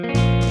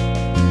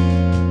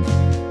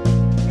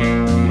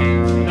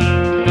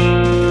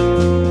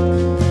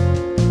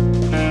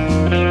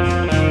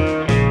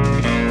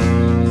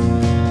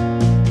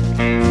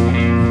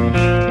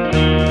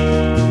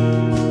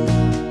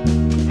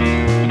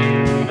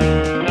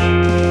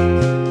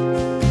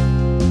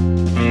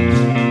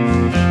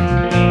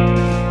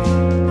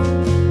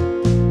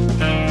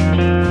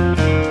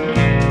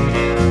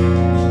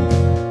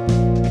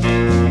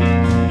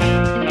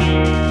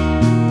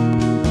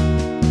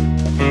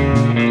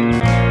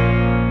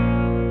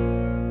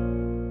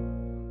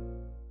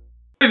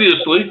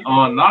Previously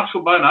on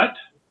Knoxville by Night,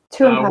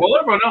 while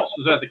everyone else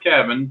was at the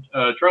cabin,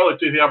 Charlie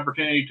took the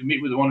opportunity to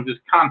meet with one of his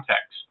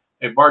contacts,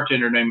 a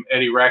bartender named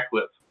Eddie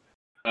Ratcliffe,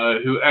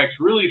 who acts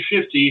really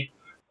shifty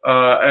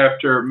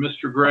after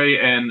Mr. Gray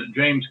and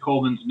James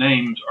Colvin's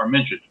names are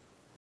mentioned.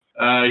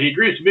 He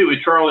agrees to meet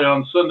with Charlie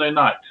on Sunday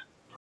night.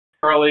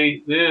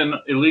 Charlie then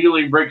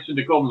illegally breaks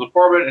into Colvin's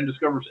apartment and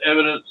discovers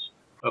evidence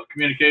of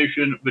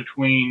communication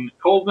between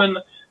Colvin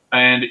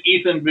and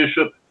Ethan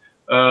Bishop,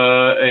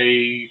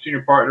 a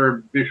senior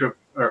partner, Bishop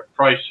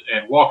Price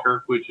and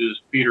Walker, which is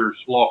Peter's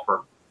law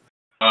firm.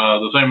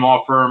 The same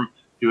law firm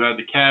who had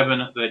the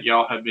cabin that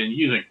y'all have been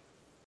using.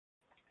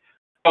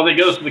 Charlie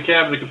goes to the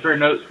cabin to compare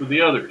notes with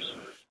the others.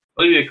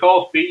 Olivia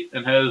calls Pete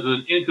and has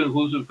an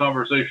inconclusive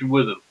conversation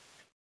with him.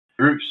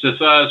 The group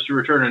decides to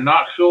return to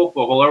Knoxville,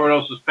 but while everyone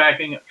else is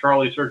packing,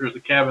 Charlie searches the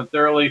cabin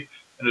thoroughly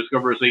and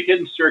discovers a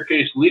hidden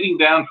staircase leading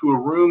down to a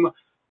room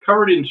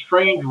covered in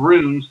strange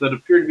runes that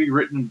appear to be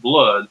written in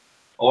blood,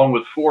 along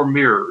with 4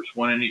 mirrors,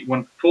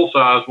 one full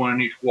size, one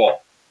in each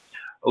wall.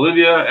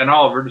 Olivia and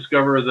Oliver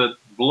discover that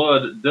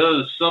blood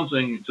does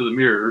something to the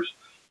mirrors,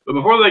 but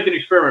before they can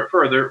experiment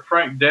further,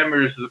 Frank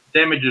damages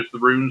the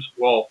runes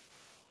while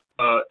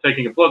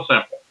taking a blood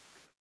sample.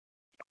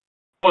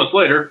 Months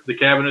later, the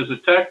cabin is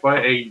attacked by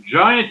a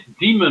giant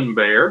demon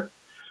bear,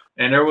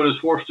 and everyone is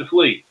forced to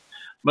flee.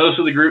 Most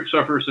of the group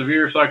suffer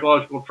severe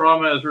psychological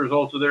trauma as a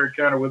result of their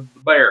encounter with the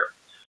bear.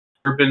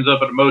 The group ends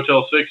up at a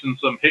Motel 6 in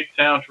some hick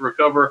town to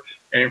recover,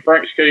 and in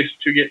Frank's case,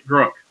 to get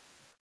drunk.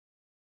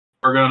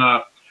 We're going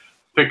to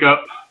pick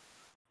up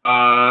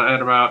at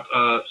about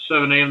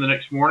 7 a.m. the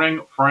next morning.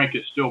 Frank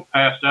is still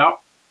passed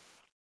out.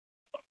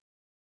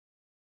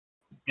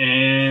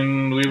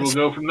 And we will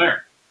go from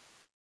there.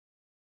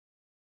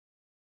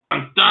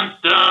 Dun, dun,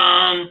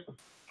 dun.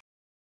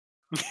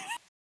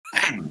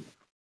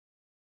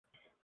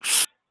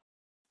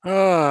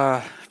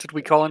 Did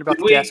we call in about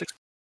the gas?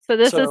 So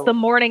this is the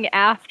morning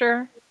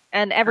after,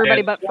 and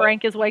everybody but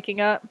Frank is waking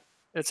up?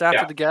 It's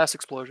after the gas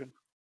explosion.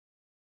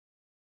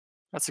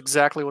 That's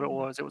exactly what it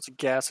was. It was a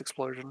gas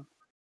explosion.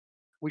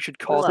 We should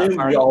call that.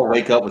 We all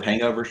wake up with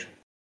hangovers?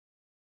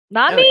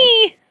 Not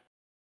me!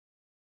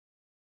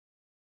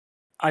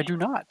 I do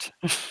not.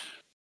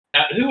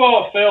 Now, who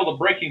all failed the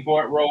breaking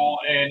point roll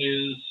and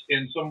is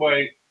in some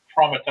way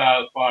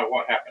traumatized by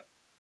what happened?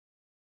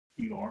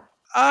 You are.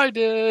 I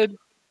did.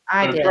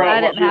 I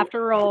didn't have to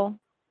roll.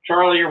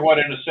 Charlie, you're what,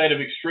 in a state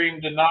of extreme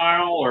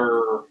denial,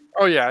 or?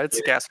 Oh yeah, it's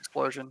a gas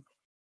explosion.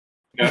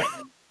 Okay.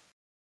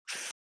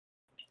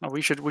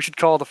 We should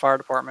call the fire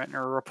department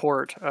or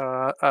report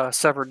a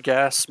severed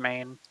gas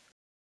main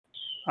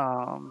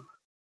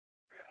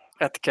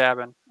at the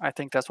cabin. I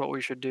think that's what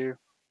we should do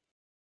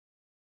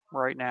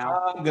right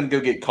now. I'm gonna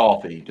go get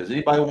coffee. Does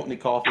anybody want any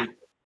coffee?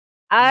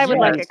 I would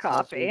like a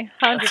coffee,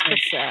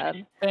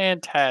 100%.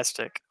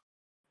 Fantastic.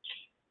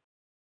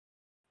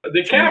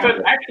 The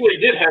cabin actually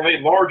did have a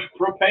large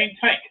propane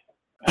tank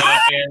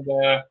and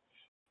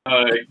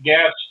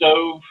gas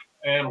stove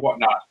and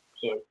whatnot.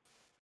 So,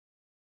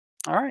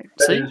 all right.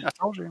 See, I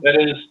told you. That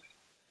is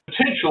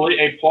potentially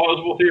a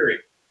plausible theory.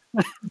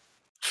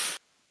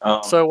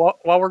 So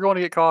while we're going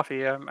to get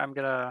coffee, I'm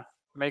gonna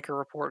make a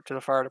report to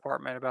the fire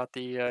department about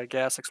the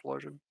gas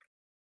explosion.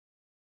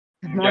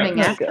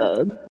 Morning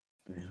after.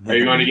 Are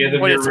you going to give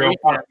them your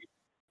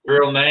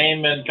real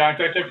name and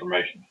contact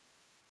information?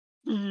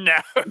 No.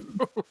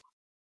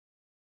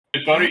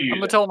 It's funny you. I'm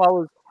gonna tell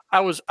them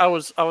I'm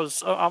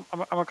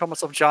gonna call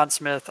myself John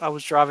Smith. I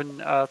was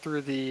driving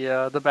through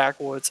the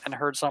backwoods and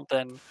heard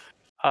something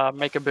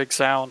make a big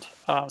sound.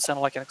 Sounded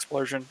like an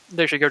explosion.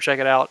 They should go check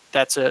it out.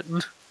 That's it.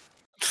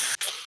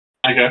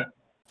 Okay.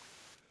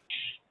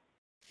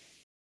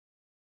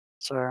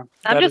 So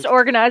I'm just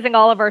organizing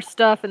all of our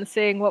stuff and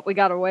seeing what we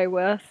got away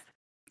with.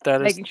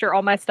 Making sure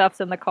all my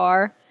stuff's in the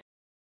car.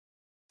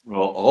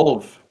 Well,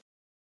 all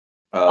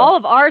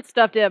of our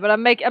stuff did, but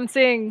I'm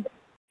seeing.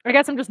 I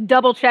guess I'm just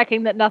double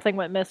checking that nothing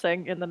went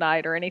missing in the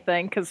night or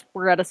anything because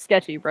we're at a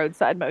sketchy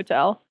roadside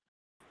motel.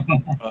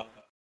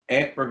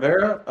 Aunt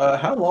Rivera,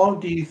 how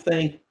long do you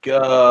think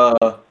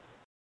Frank's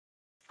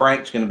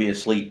going to be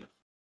asleep?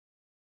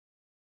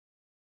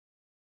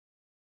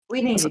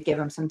 We need to give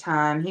him some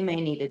time. He may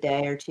need a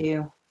day or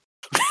two.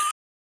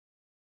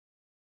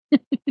 I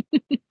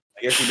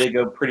guess he did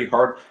go pretty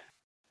hard.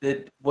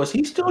 Was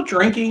he still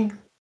drinking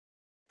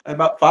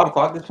about 5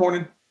 o'clock this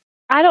morning?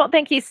 I don't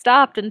think he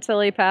stopped until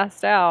he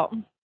passed out.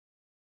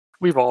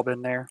 We've all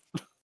been there.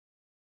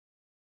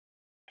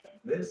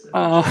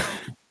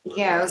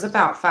 Yeah, it was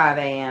about 5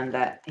 a.m.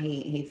 that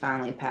he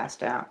finally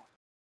passed out.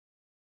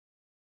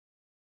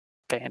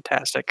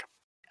 Fantastic.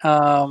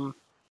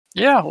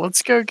 Yeah,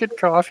 let's go get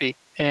coffee.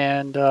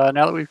 And now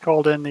that we've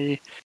called in the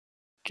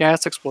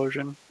gas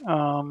explosion,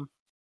 I'll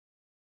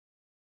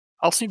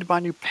need to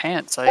buy new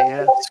pants, I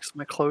guess, because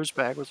my clothes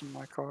bag was in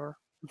my car.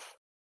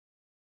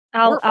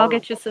 I'll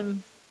get you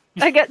some.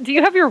 Do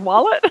you have your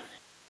wallet?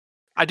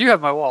 I do have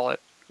my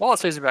wallet. Wallet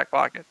stays in the back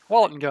pocket.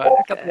 Wallet and gun.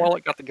 Okay. Got the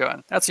wallet, got the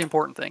gun. That's the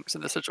important things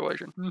in this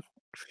situation.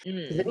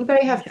 Does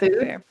anybody have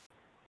food?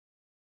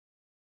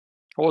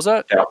 What was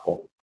that?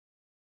 Doubtful.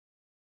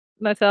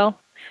 motel.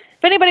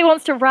 If anybody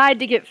wants to ride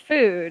to get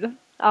food,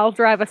 I'll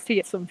drive us to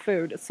get some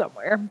food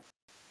somewhere.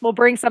 We'll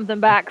bring something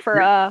back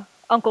for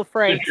Uncle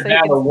Frank. Since you're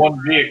down to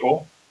one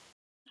vehicle.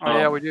 Oh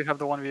yeah, we do have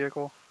the one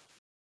vehicle.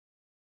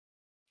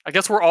 I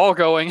guess we're all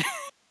going.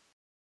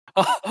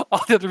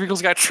 All the other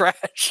vehicles got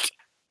trashed.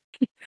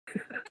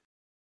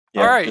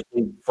 Yeah, all right.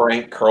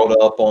 Frank curled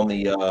up on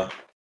the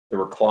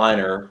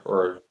recliner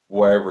or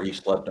wherever he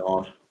slept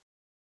on.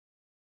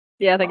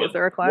 Yeah, I think it's the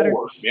recliner.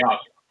 To be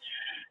honest.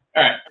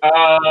 All right.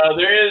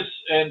 There is,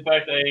 in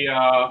fact,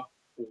 a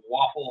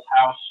Waffle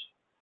House.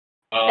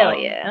 Hell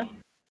yeah.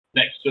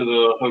 Next to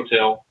the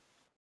hotel.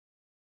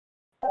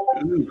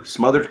 Ooh,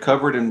 smothered,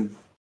 covered in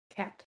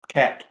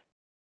cat.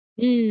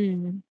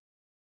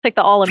 Like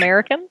the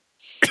All-American?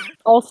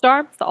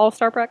 All-Star? It's the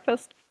All-Star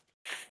breakfast?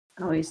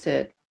 Oh, he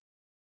said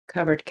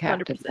covered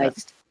Captain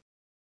Diced.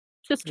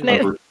 Just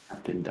gonna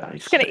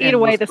eat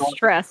away the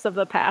stress of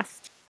the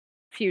past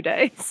few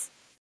days.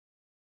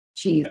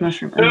 Cheese,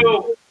 mushroom. So,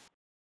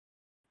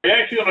 are you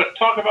actually going to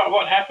talk about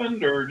what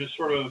happened, or just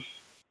sort of,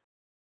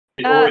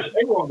 or is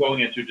everyone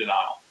going into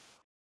denial?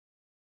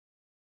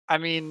 I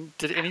mean,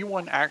 did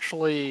anyone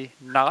actually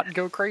not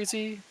go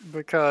crazy?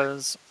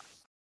 Because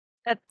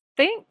I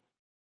think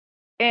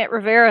Aunt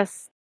Rivera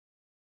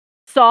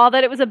saw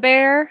that it was a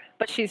bear,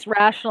 but she's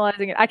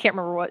rationalizing it. I can't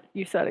remember what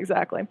you said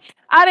exactly.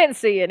 I didn't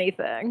see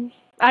anything.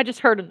 I just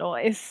heard a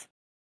noise.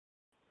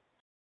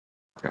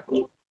 I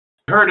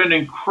heard an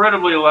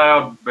incredibly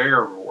loud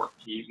bear roar.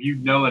 You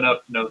know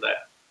enough to know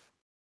that.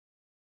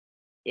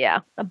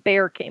 Yeah, a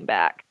bear came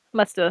back.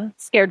 Must have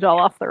scared y'all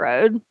off the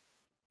road.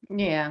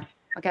 Yeah,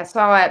 like I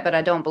saw it, but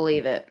I don't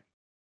believe it.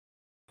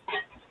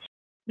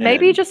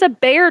 Maybe just a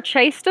bear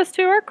chased us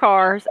to our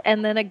cars,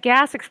 and then a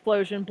gas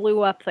explosion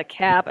blew up the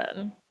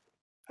cabin.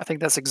 I think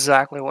that's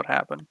exactly what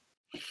happened.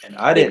 And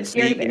I didn't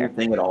see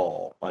anything at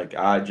all. Like,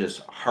 I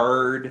just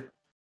heard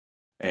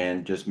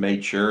and just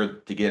made sure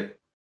to get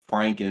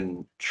Frank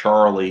and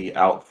Charlie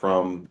out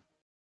from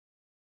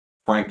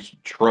Frank's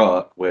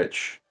truck,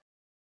 which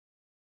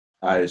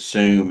I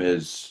assume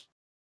is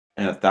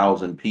in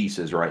 1,000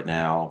 pieces right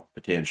now,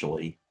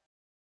 potentially.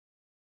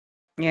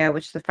 Yeah,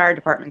 which the fire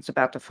department's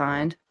about to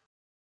find.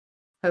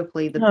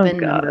 Hopefully the VIN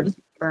number's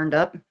burned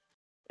up.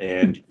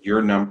 And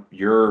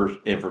your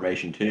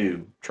information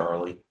too,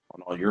 Charlie,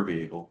 on all your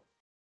vehicle.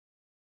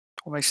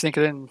 What makes you think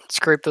it didn't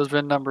scrape those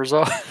VIN numbers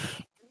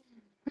off?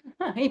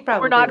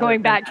 We're not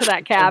going back to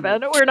that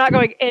cabin. We're not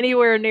going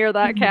anywhere near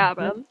that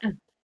cabin.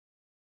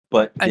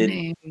 But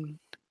did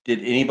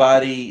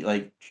anybody,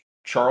 like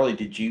Charlie,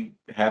 did you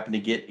happen to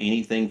get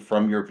anything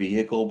from your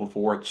vehicle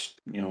before it's,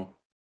 I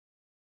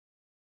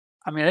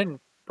mean, I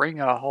didn't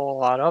bring a whole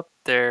lot up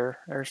there.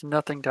 There's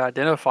nothing to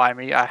identify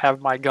me. I have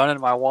my gun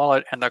in my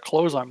wallet and the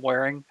clothes I'm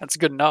wearing. That's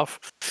good enough.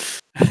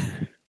 All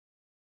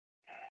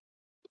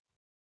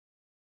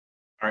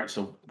right,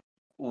 so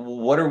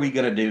what are we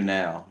going to do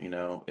now?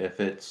 If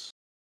it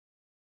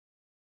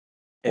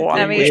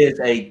is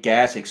a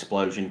gas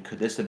explosion, could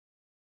this have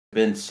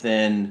been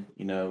then,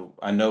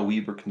 I know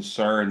we were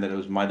concerned that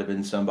it might have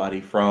been somebody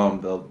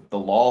from the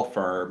law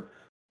firm.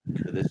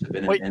 Could this have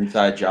been an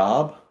inside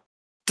job?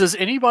 Does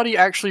anybody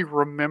actually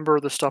remember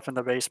the stuff in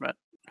the basement?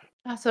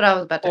 That's what I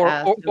was about to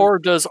ask. Or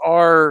does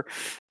our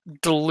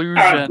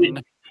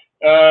delusion...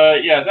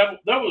 yeah, that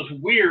was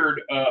weird,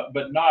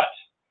 but not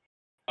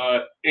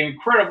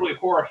incredibly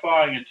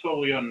horrifying and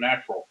totally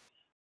unnatural.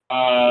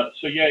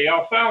 So yeah,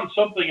 y'all found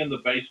something in the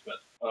basement.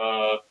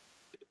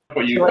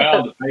 But you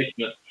found the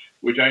basement,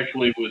 which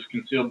actually was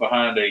concealed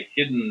behind a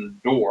hidden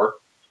door,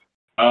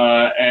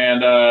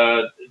 and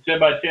a 10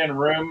 by 10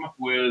 room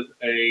with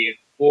a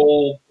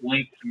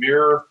full-length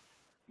mirror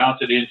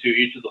mounted into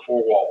each of the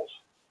four walls.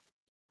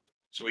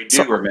 So we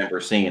do remember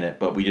seeing it,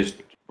 but we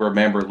just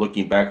remember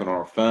looking back on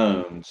our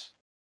phones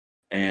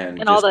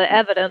and all the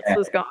evidence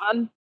was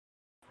gone.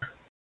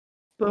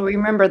 Well, we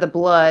remember the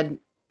blood,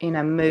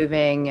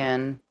 moving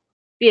and...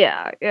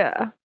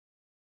 Yeah.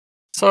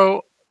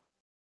 So,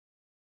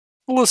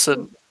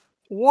 listen,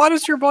 why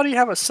does your buddy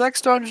have a sex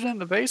dungeon in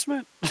the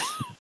basement?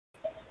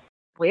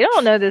 We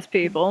don't know these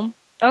people.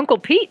 Uncle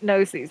Pete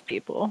knows these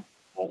people.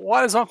 Well,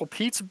 why does Uncle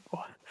Pete's...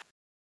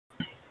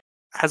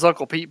 Has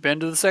Uncle Pete been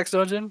to the sex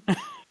dungeon?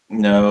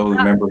 No,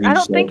 remember I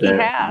don't think he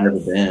has. Never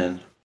been.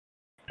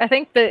 I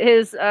think that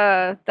his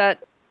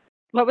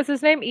what was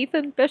his name?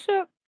 Ethan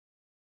Bishop?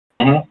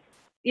 Mm-hmm.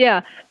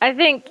 Yeah, I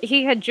think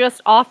he had just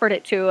offered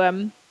it to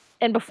him,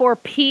 and before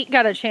Pete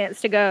got a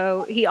chance to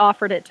go, he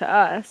offered it to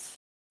us.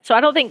 So I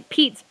don't think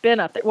Pete's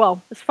been up there.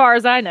 Well, as far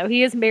as I know,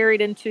 he is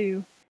married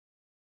into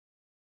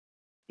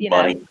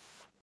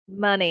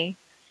money.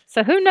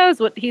 So who knows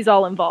what he's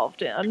all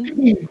involved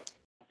in?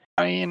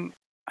 I mean,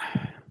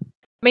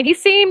 he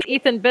seems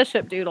Ethan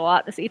Bishop dude a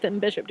lot. This Ethan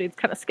Bishop dude's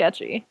kind of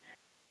sketchy.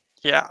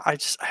 Yeah, I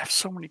have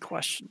so many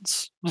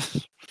questions.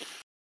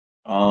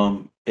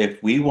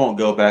 If we won't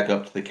go back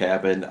up to the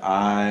cabin,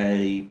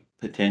 I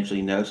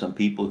potentially know some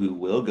people who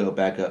will go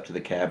back up to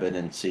the cabin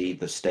and see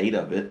the state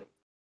of it.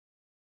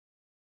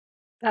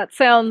 That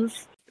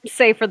sounds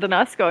safer than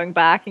us going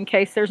back in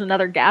case there's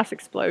another gas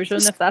explosion,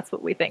 if that's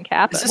what we think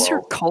happened. Is this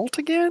your cult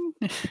again?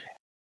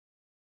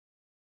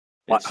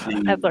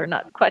 I've learned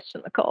not to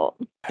question the cult.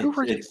 Who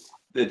are you?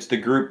 It's the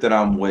group that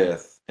I'm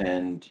with,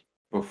 and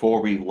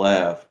before we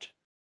left,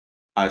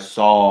 I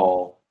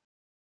saw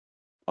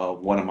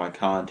one of my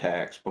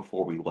contacts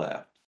before we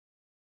left.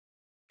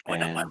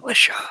 And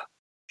militia.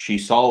 She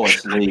saw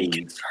us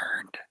leave.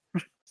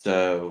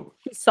 So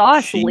she saw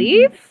us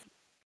leave?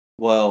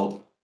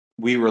 Well,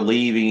 we were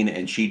leaving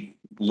and she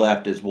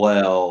left as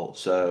well.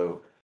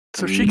 So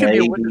she could be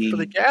a witness for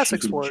the gas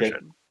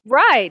explosion.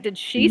 Right. Did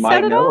she set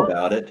might it know off?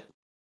 about it.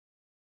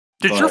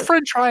 Did your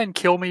friend try and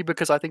kill me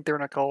because I think they're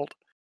in a cult?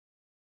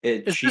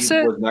 She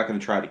was not going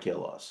to try to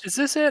kill us. Is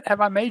this it?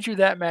 Have I made you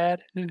that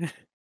mad?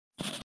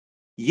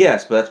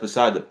 Yes, but that's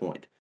beside the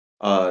point.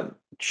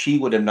 She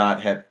would have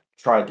not have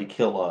tried to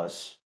kill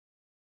us,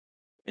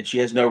 and she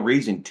has no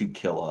reason to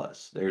kill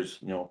us. There's,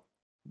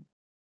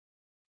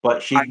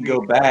 but she can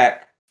go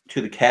back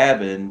to the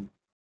cabin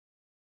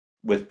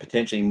with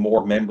potentially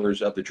more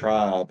members of the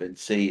tribe and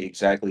see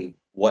exactly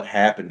what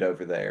happened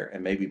over there,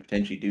 and maybe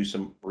potentially do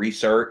some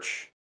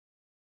research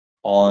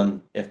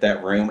on if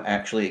that room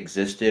actually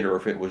existed or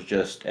if it was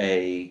just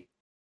a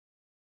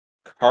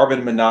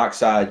carbon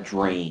monoxide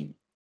dream.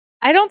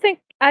 I don't think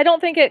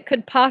it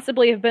could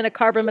possibly have been a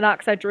carbon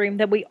monoxide dream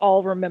that we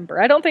all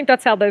remember. I don't think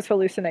that's how those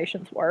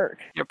hallucinations work.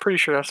 Yeah, pretty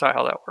sure that's not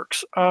how that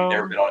works. You've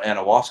never been on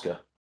ayahuasca.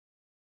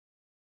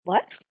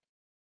 What?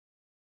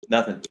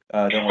 Nothing.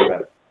 Don't worry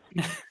about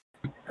it.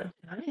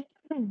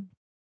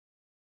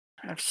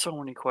 I have so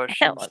many questions.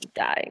 Hell, I'm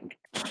dying.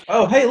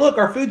 Oh, hey, look,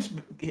 our food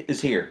is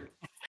here.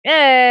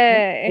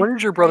 Hey! When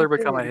did your brother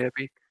become a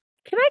hippie?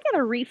 Can I get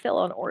a refill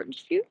on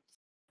orange juice?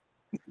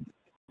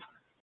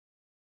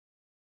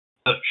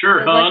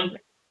 Sure, hon.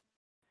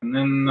 And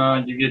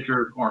then you get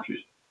your orange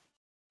juice.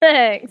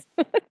 Thanks.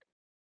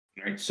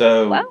 Right,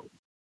 so,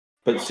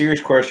 but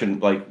serious question,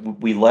 like,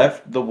 we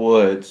left the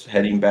woods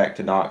heading back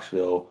to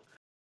Knoxville.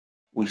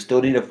 We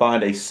still need to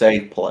find a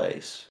safe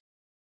place.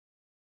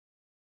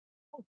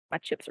 My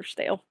chips are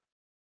stale.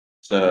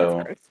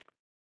 So,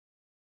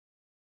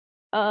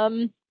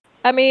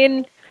 I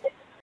mean,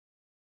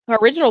 our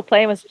original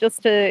plan was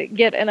just to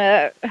get in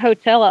a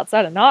hotel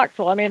outside of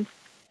Knoxville. I mean,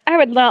 I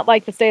would not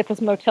like to stay at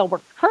this motel we're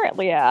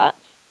currently at,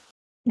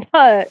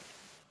 but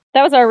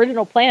that was our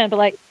original plan. But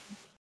like,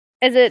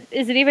 is it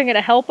even going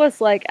to help us?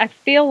 Like, I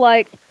feel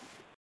like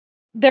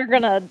they're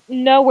going to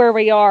know where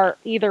we are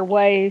either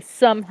way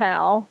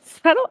somehow. So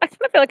I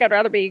kind of feel like I'd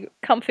rather be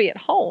comfy at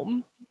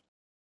home.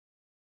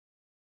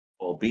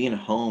 Well, being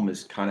home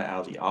is kind of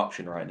out of the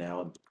option right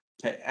now.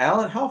 Hey,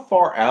 Alan, how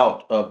far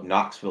out of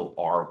Knoxville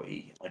are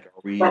we? Like,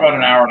 are we about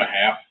an hour and a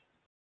half?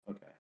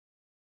 Okay,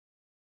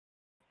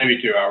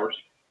 maybe 2 hours.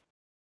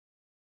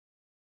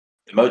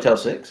 The Motel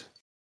 6.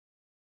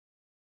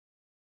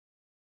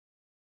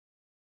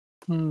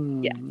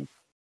 Yeah.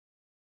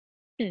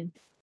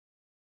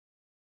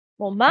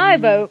 Well, my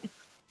vote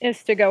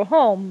is to go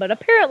home, but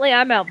apparently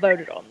I'm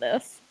outvoted on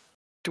this.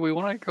 Do we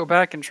want to go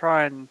back and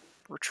try and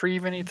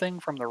retrieve anything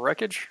from the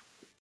wreckage?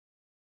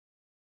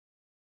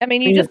 I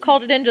mean, you just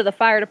called it into the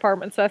fire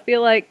department, so I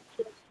feel like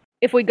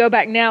if we go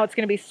back now, it's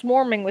going to be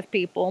swarming with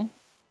people.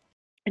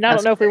 And I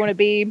don't know if we want to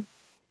be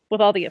with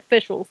all the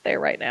officials there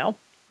right now.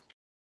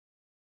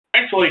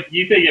 Actually,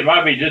 you think it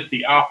might be just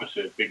the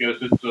opposite because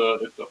it's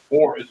a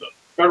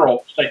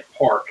federal state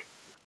park,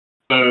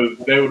 so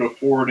they would have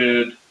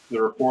forwarded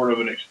the report of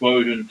an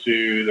explosion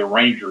to the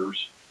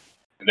rangers,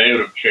 and they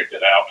would have checked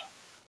it out.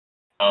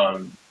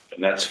 And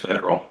that's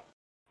federal.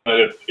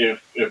 But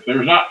if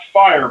there's not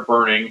fire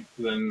burning,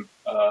 then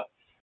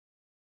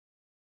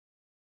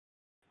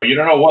you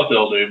don't know what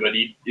they'll do. But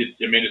it's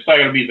not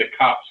going to be the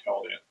cops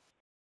called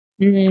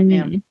in. Mm-hmm.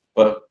 Yeah.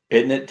 But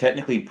isn't it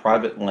technically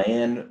private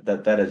land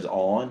that is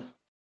on?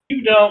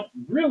 You don't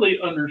really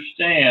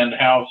understand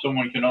how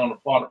someone can own a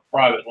plot of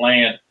private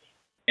land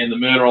in the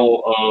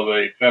middle of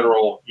a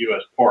federal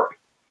U.S. park.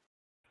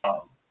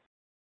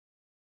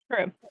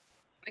 True.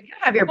 We can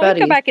have your Let's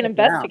buddies go back and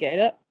investigate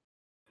it.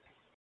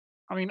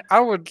 I mean, I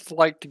would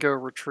like to go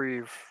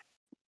retrieve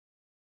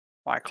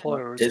my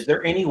clothes. Is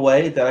there any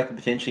way that I could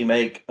potentially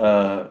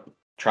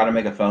try to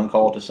make a phone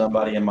call to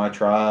somebody in my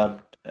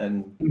tribe?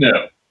 And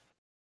No.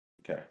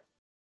 Okay.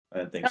 I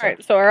didn't think All so.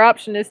 right, so our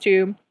option is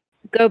to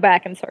go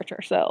back and search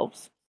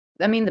ourselves.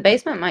 I mean, the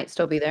basement might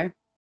still be there.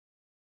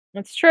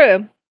 That's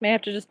true. May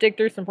have to just dig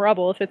through some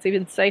rubble if it's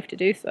even safe to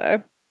do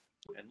so.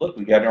 And look,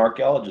 we got an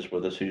archaeologist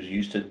with us who's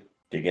used to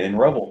digging in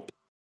rubble.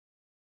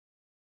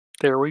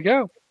 There we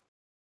go.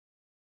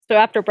 So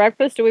after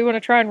breakfast, do we want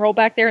to try and roll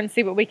back there and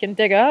see what we can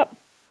dig up?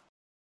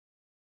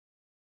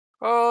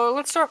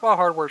 Let's start by a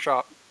hardware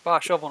shop. Buy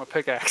a shovel and a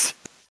pickaxe.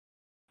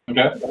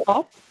 Okay.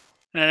 Oh.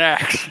 And an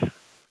axe.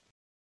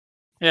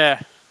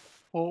 Yeah.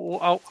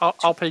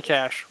 I'll pay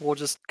cash. We'll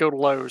just go to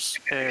Lowe's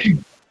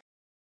and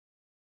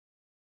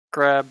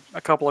grab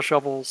a couple of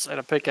shovels and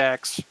a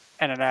pickaxe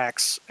and an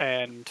axe.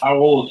 And I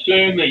will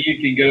assume that you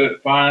can go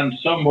find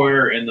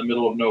somewhere in the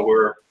middle of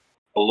nowhere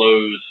a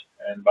Lowe's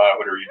and buy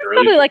whatever you do.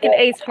 Probably like an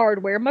Ace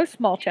Hardware. Most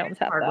small towns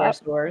have Hardware that.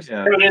 stores.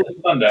 Yeah. It is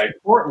Sunday.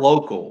 Support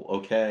local,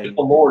 okay? It's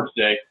the Lord's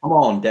Day. Come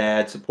on,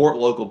 Dad. Support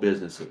local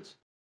businesses.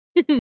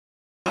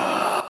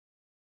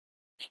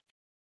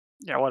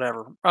 Yeah,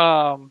 whatever.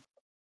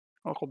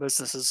 Local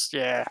businesses,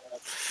 yeah.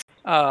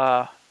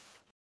 I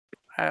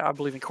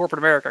believe in corporate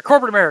America.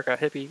 Corporate America,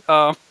 hippie.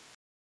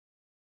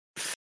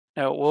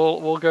 No,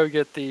 we'll go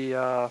get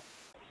the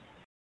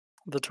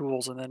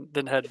tools and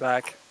then head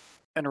back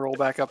and roll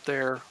back up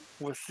there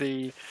with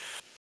the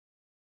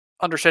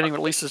understanding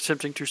that Lisa's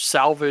attempting to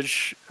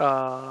salvage.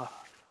 I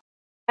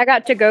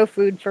got to-go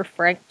food for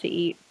Frank to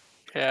eat.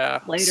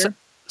 Yeah, later.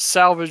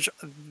 Salvage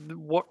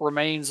what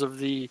remains of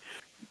the.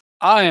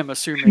 I am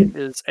assuming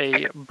is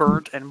a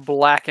burnt and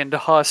blackened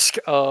husk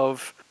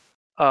of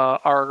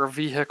our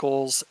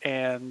vehicles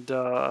and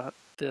Your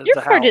the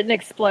car house. didn't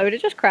explode.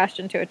 It just crashed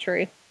into a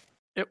tree.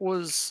 It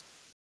was.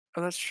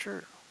 Oh, that's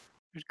true.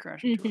 It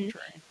crashed into a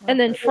tree. And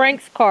then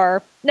Frank's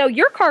car. No,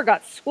 your car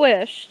got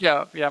squished.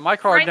 Yeah. My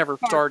car Frank's never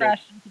car started.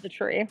 crashed into the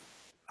tree.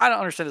 I don't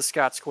understand this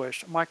got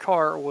squished. My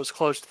car was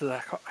close to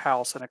the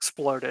house and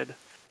exploded.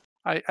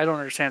 I don't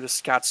understand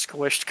this got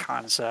squished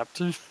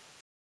concept.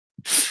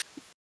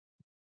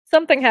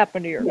 Something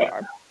happened to your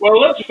car. Well,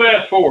 let's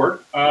fast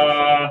forward.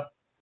 By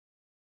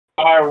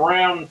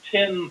around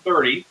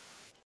 10:30,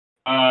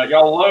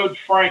 y'all load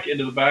Frank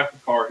into the back of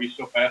the car. He's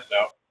still passed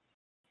out.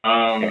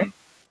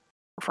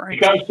 He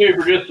comes to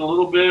for just a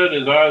little bit.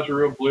 His eyes are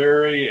real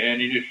bleary, and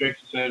he just shakes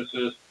his head and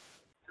says,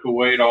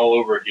 Kuwait all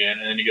over again,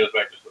 and then he goes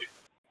back to sleep.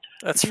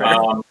 That's fair.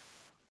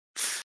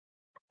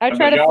 I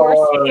try to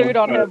force food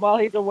on him while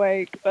he's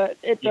awake, but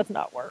it does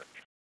not work.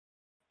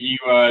 You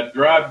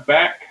drive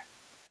back.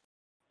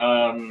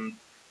 How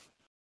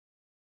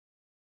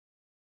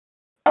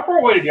far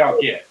away did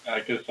y'all get?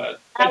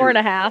 Hour and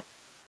a half.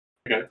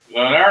 Okay, so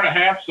an hour and a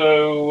half.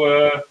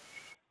 So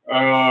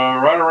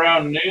right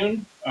around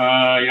noon,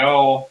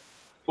 y'all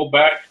pull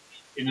back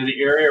into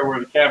the area where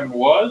the cabin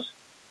was,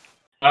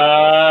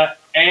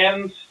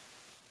 and the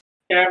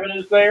cabin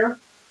is there.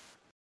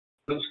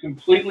 It's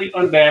completely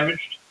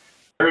undamaged.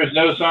 There is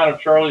no sign of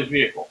Charlie's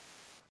vehicle.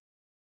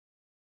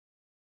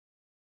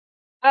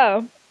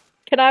 Oh.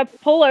 Can I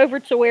pull over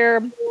to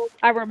where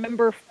I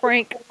remember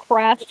Frank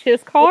crashed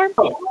his car?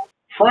 Oh,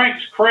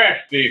 Frank's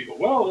crashed vehicle.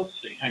 Well,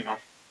 let's see. Hang on.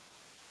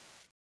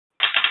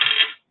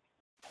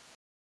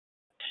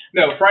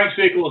 No, Frank's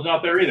vehicle is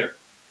not there either.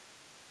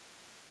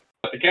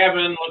 But the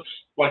cabin looks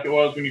like it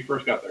was when you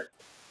first got there.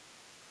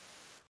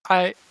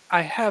 I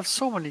have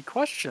so many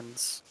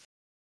questions.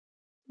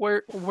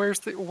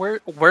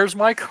 Where's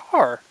my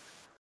car?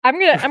 I'm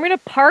gonna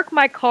park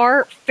my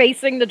car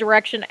facing the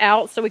direction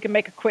out so we can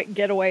make a quick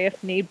getaway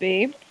if need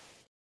be.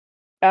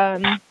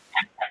 And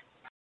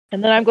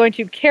then I'm going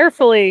to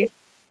carefully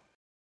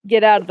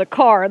get out of the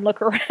car and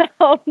look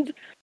around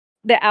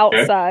the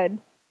outside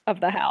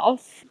of the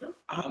house.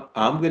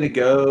 I'm going to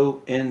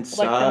go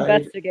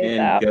inside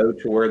and go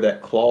to where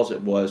that closet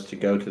was to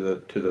go to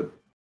the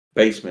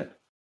basement.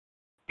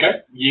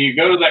 Okay, you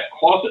go to that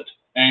closet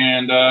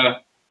and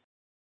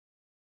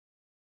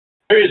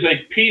there is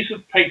a piece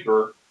of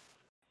paper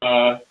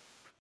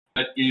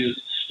that is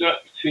stuck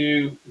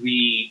to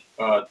the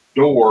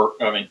door.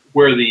 I mean,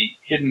 where the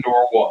hidden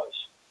door was.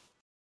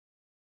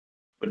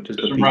 What does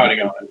There's some writing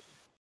on it.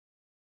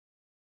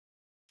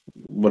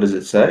 What does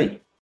it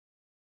say?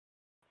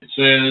 It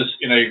says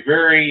in a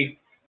very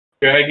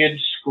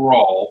jagged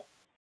scrawl,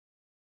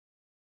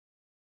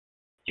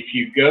 if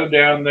you go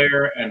down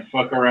there and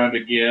fuck around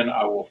again,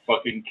 I will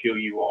fucking kill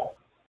you all.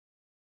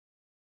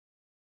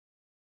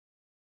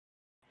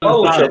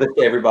 Oh, show this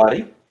to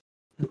everybody.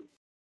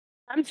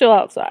 I'm still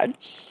outside.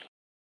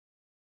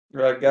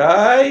 Right,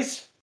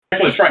 guys?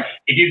 Actually, that's right.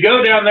 If you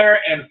go down there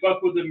and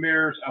fuck with the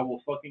mirrors, I will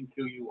fucking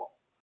kill you all.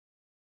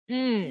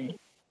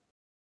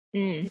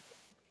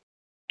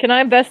 Can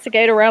I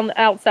investigate around the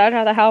outside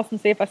of the house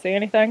and see if I see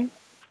anything?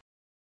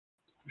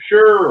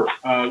 Sure.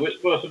 Which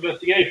plus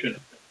investigation.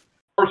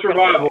 Or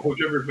survival,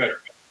 whichever is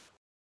better.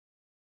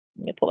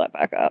 Let me pull that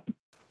back up.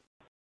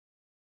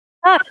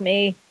 Not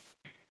me.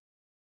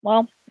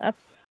 Well, that's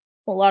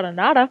a lot of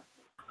nada.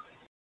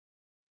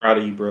 Proud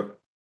of you, Brooke.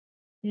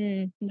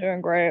 Doing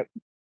great.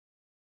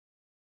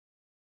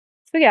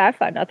 So yeah, I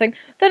find nothing.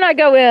 Then I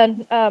go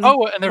in. And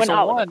there's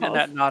a one in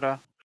that nada.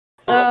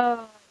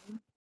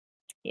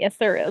 Yes,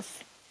 there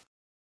is.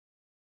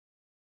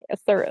 Yes,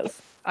 there is.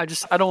 I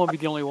don't want to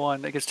be the only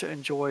one that gets to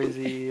enjoy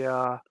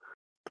the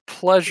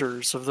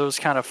pleasures of those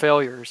kind of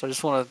failures. I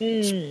just want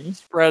to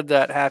spread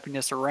that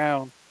happiness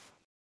around.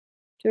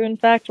 Do in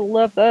fact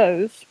love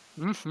those.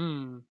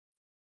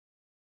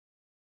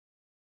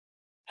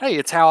 Hey,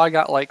 it's how I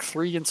got like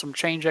 3 and some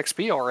change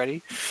XP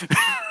already.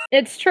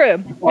 It's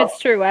true. It's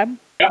true, Em.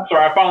 I'm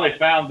sorry, I finally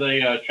found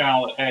the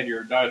channel that had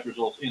your dice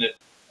results in it.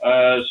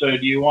 So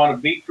do you want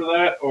to beat for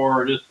that,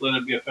 or just let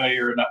it be a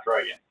failure and not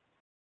try again?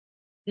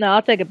 No,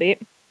 I'll take a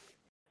beat.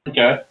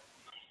 Okay.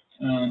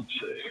 Let's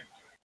see.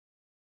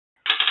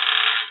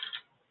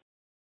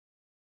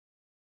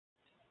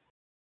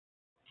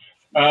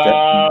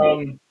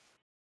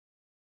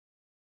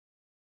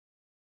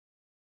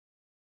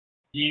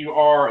 You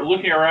are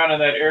looking around in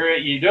that area.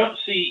 You don't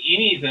see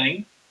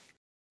anything.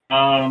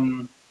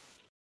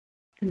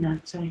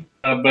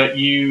 But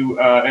you,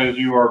 as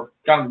you are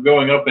kind of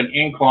going up an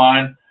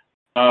incline,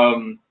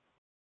 you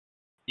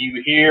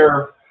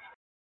hear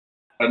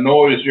a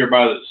noise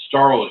nearby that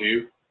startles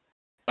you,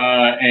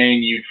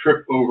 and you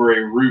trip over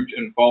a root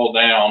and fall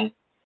down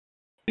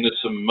into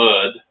some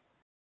mud.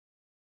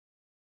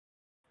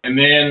 And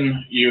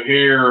then you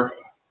hear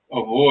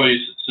a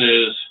voice that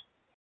says,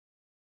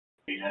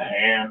 "Need a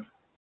hand?"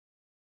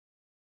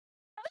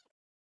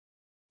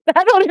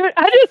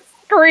 I just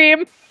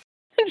scream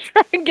and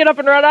try and get up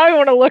and run. I don't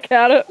want to look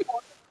at it.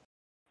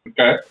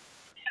 Okay.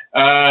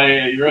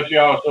 The rest of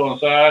y'all are still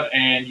inside,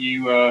 and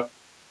you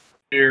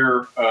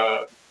hear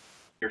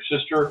your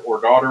sister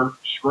or daughter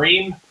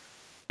scream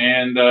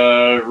and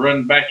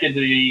run back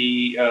into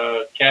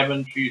the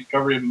cabin. She's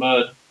covered in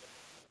mud,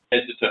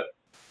 head to toe.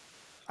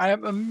 I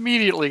am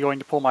immediately going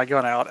to pull my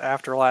gun out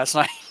after last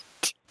night.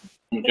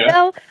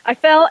 Okay. I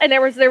fell, and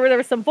there was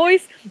some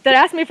voice that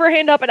asked me for a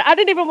hand up, and I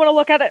didn't even want to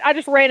look at it. I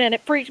just ran in.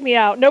 It freaked me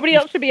out. Nobody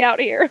else should be out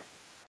here.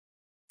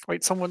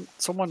 Wait, someone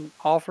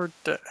offered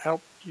to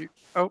help you.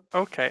 Oh,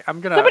 okay.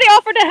 Somebody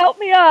offered to help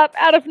me up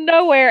out of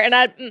nowhere, and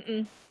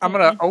I'm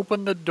gonna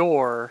open the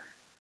door,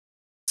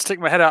 stick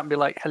my head out, and be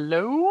like,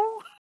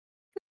 "Hello."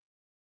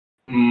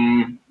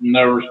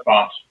 No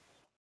response.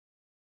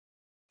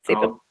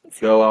 I'll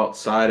go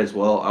outside as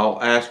well.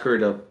 I'll ask her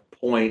to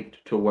point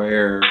to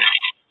where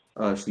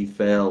she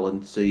fell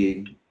and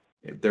see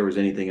if there was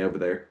anything over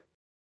there.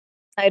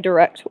 I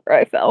direct where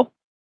I fell.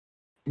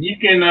 You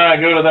can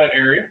go to that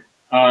area.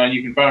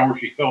 You can find where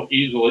she fell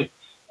easily.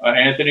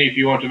 Anthony, if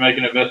you want to make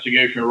an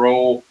investigation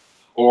roll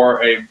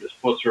or a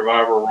split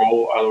survival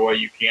roll, either way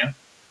you can.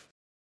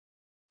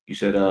 You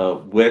said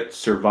wit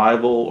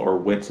survival or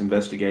wits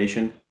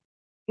investigation?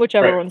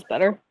 Whichever one's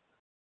better.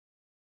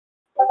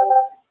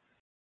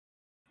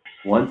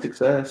 One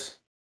success.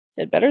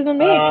 Did better than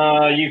me.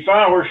 You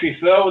find where she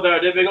fell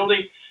without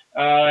difficulty,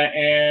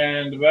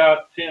 and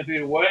about 10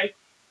 feet away,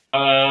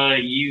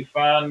 you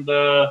find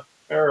a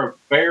pair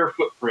of bare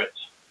footprints.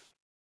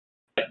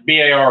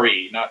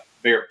 B-A-R-E, not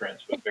bear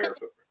prints, but bare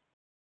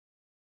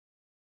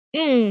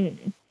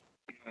footprints.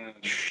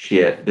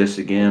 Shit, this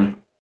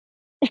again.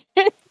 Are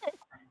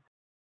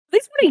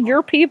these one of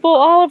your people,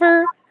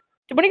 Oliver?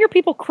 Did one of your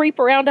people creep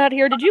around out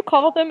here? Did you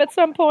call them at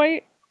some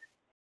point?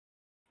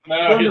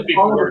 No, his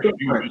people were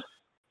shooting.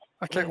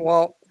 Okay,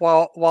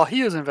 while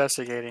he is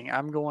investigating,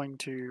 I'm going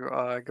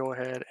to go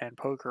ahead and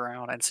poke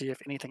around and see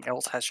if anything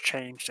else has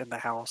changed in the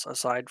house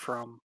aside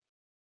from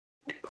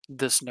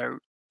this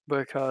note,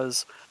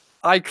 because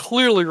I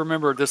clearly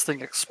remember this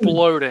thing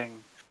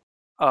exploding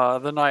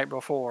the night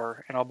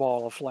before in a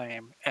ball of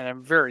flame, and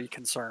I'm very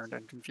concerned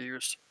and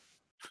confused.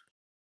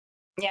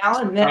 Yeah,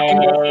 I'll admit.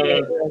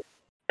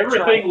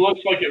 Everything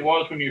looks like it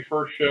was when you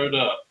first showed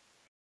up.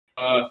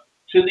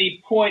 To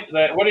the point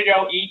that, what did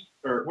y'all eat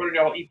for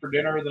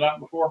dinner the night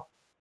before?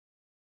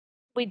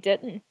 We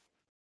didn't.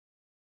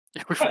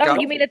 We forgot. Oh,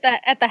 you mean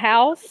at the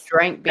house?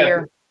 Drank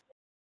beer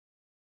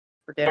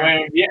for dinner. I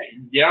mean, yeah,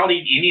 y'all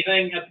eat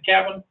anything at the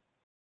cabin?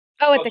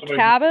 Oh, at the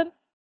cabin?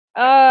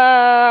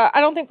 I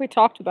don't think we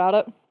talked about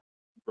it.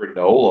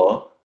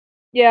 Granola.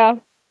 Yeah.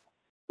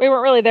 We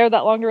weren't really there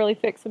that long to really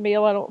fix a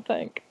meal, I don't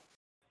think.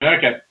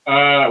 Okay.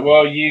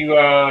 Well, you,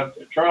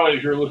 Charlie,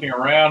 as you're looking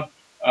around,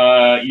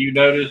 you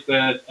notice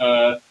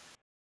that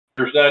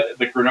there's not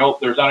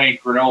any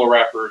granola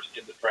wrappers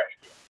in the trash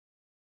can.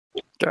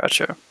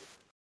 Gotcha.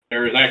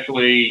 There's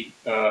actually,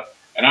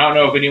 and I don't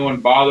know if anyone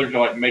bothered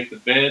to make the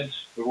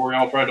beds before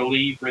y'all tried to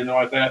leave or anything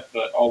like that,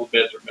 but all the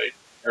beds are made.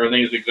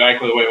 Everything is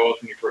exactly the way it was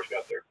when you first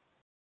got there.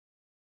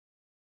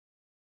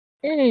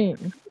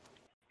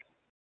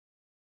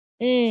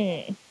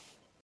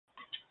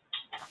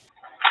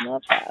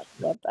 Love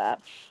that.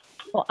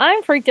 Well,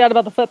 I'm freaked out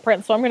about the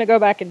footprints, so I'm going to go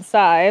back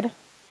inside.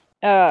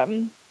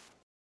 And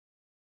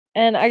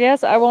I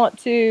guess I want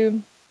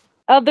to,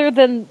 other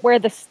than where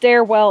the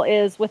stairwell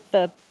is with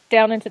the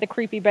down into the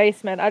creepy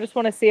basement, I just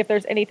want to see if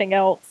there's anything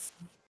else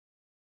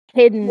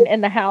hidden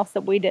in the house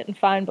that we didn't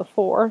find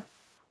before.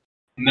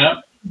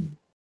 No,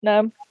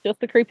 just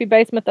the creepy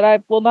basement that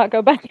I will not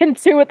go back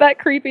into with that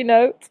creepy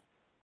note.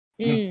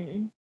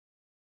 I'm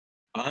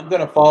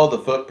going to follow the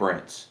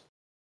footprints.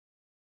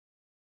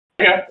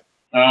 Okay.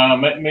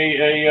 Make me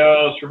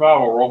a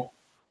survival roll.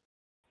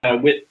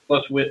 Wit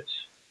plus wits.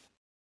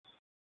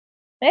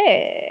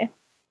 Hey.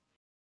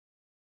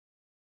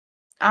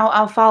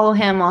 I'll follow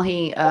him while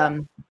he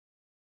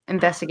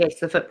investigates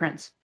the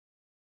footprints.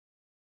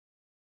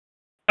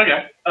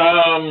 Okay.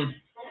 After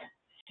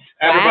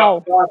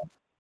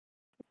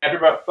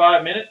about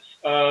 5 minutes,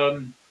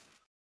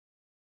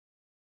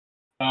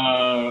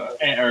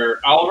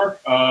 Oliver,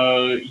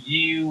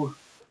 you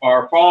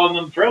are following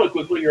them fairly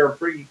quickly. You're a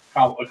pretty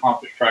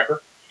accomplished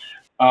tracker.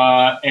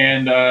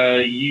 And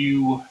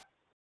you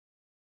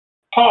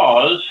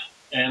pause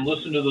and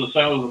listen to the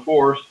sound of the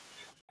forest,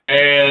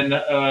 and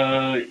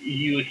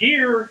you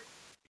hear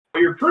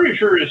what you're pretty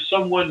sure is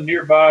someone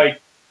nearby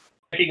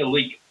taking a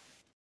leak.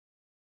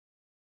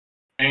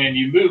 and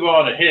you move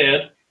on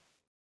ahead,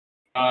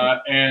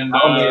 and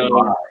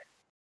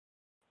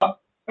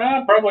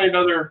probably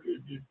another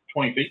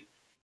 20 feet.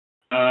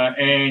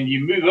 And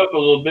you move up a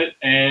little bit,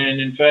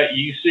 and in fact,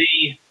 you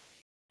see,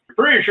 you're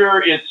pretty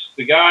sure it's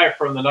the guy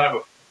from the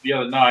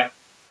other night,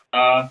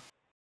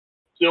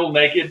 still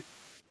naked,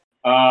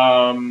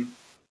 and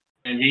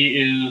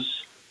he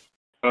is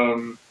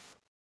humming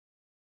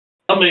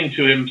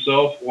to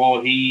himself while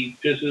he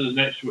pisses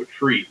next to a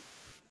tree.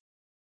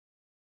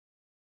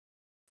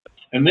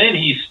 And then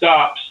he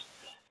stops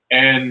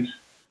and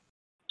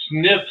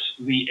sniffs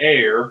the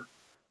air,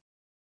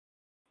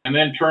 and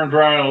then turns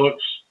around and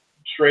looks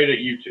straight at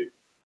you two.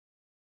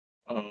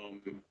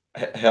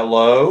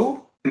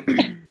 Hello?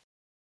 I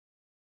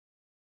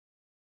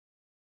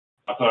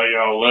thought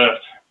y'all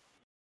left.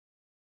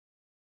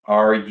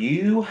 Are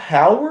you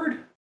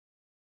Howard?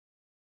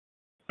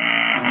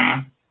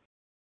 Uh-huh.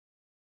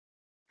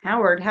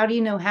 Howard? How do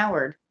you know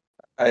Howard?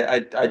 I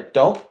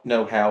don't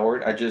know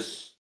Howard. I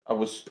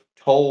was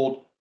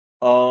told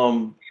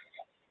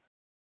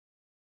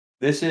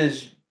this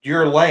is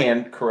your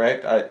land,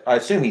 correct? I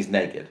assume he's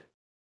naked.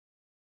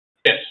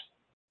 Yes.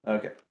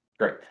 Okay,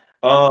 great.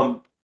 I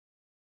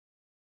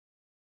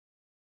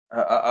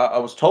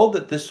was told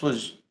that this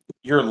was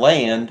your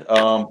land,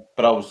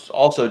 but I was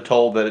also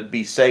told that it'd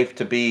be safe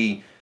to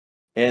be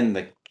in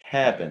the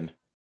cabin.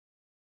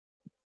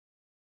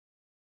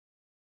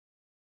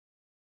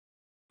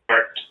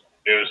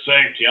 It was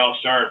safe till y'all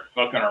started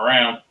fucking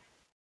around.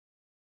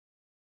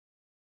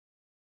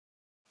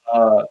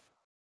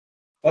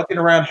 Fucking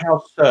around,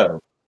 how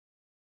so?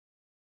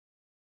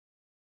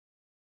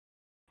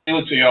 He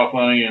looks at y'all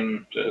funny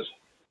and says,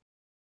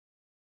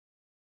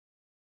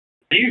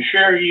 "Are you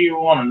sure you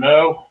want to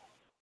know?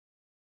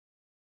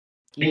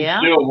 You Yeah.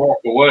 can still walk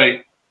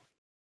away."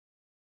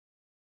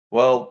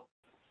 Well,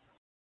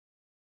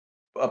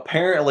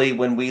 apparently,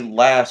 when we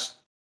last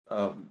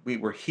we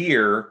were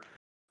here,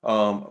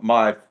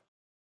 my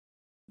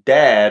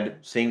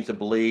dad seems to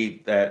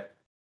believe that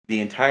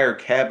the entire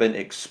cabin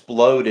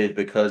exploded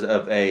because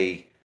of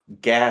a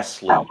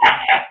gas leak.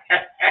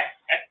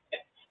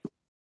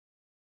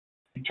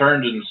 He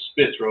turns and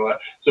spits real loud.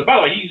 So, by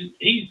the way,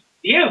 he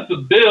has the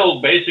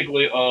build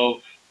basically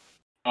of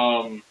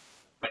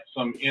like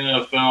some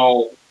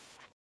NFL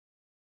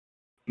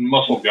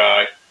muscle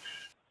guy,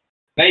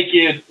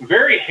 naked,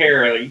 very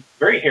hairy,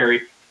 very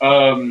hairy.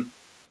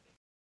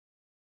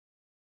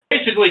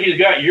 Basically, he's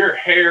got your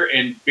hair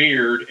and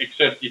beard,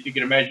 except if you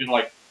can imagine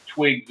like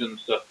twigs and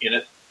stuff in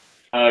it.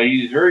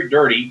 He's very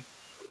dirty,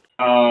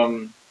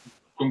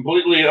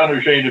 completely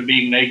unashamed of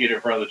being naked in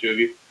front of the two of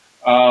you.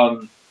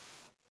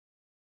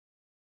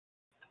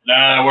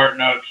 Nah, there weren't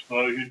no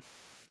explosion.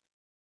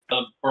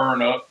 Doesn't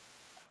burn up.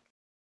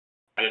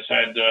 I just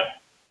had to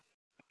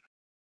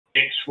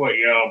fix what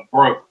y'all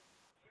broke.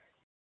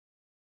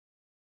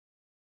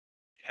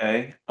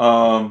 Okay.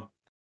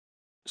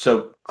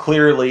 So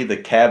clearly the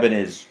cabin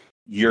is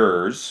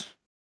yours.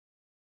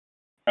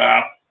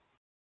 I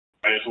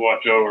just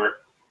watch over it.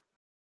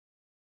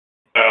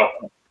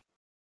 Well,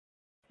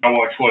 I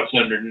watch what's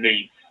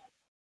underneath.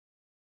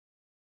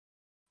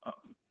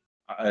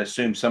 I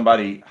assume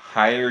somebody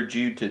hired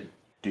you to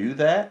do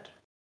that?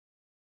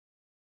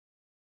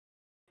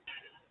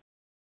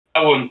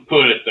 I wouldn't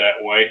put it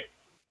that way.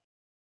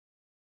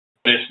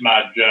 It's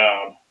my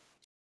job.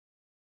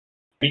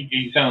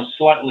 He sounds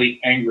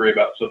slightly angry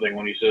about something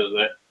when he says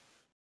that.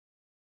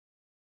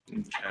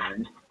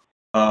 Okay.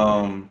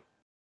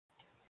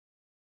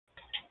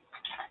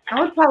 I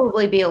would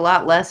probably be a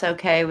lot less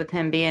okay with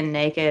him being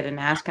naked and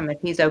ask him if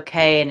he's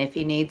okay and if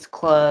he needs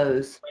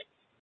clothes.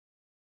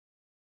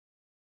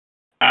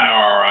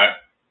 All right.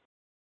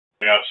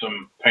 I got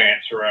some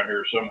pants around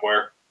here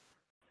somewhere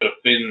that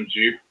offends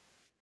you.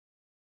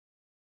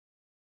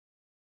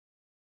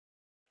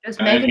 Just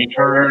And then making he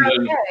sure turns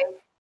you're and okay.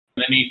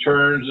 then he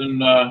turns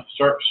and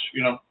starts,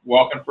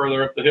 walking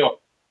further up the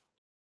hill.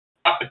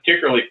 Not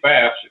particularly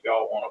fast, if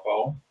y'all want to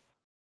follow.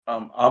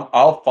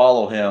 I'll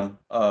follow him.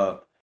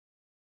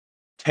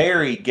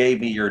 Terry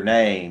gave me your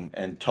name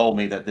and told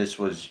me that this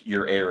was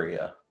your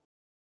area.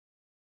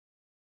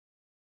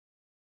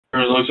 He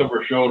looks over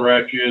his shoulder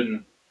at you,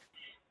 and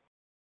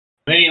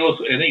then he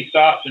looks, and he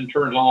stops and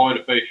turns all the way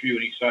to face you,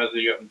 and he sizes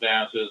you up and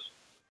down and says,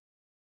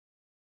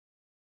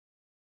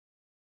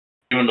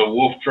 "You in the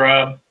Wolf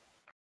Tribe?"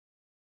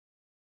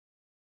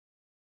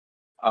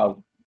 I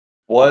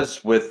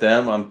was with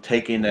them. I'm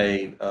taking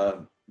a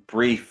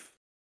brief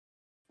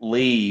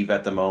leave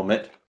at the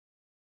moment.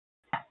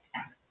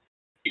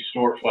 He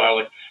snorts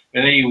loudly,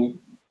 and then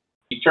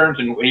he turns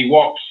and he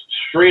walks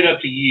straight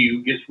up to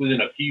you, gets within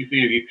a few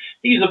feet of you.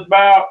 He's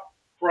about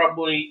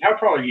probably, how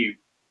tall are you?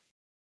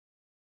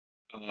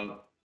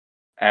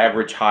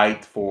 Average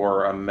height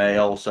for a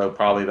male, so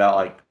probably about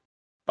like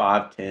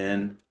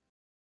 5'10".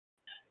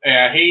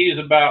 Yeah, he's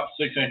about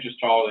 6 inches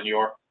taller than you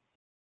are.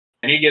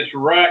 And he gets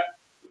right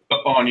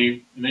up on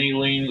you, and then he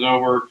leans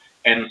over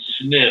and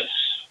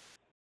sniffs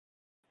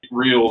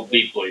real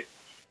deeply.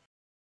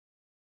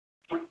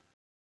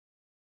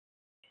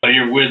 So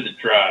you're with the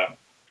tribe.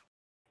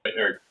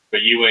 Or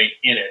but you ain't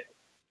in it.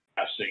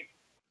 I see.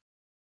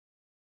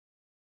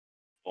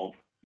 Well,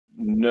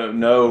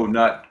 no,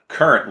 not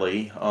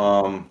currently.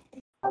 But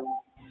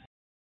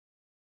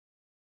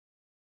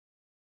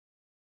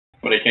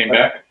he came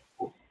back.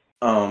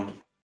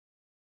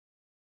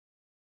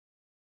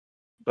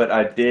 But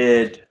I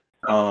did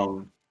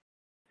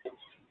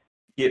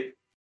get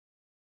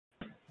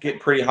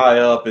pretty high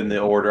up in the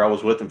order. I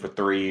was with him for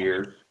 3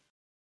 years.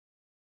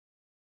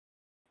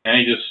 And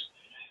he just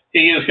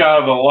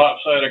got a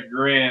lopsided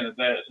grin at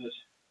that. Says,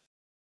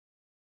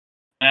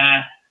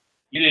 "Nah,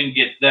 you didn't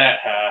get that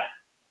high.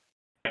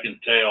 I can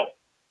tell."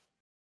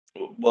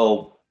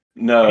 Well,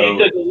 no. He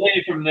took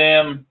away from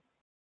them.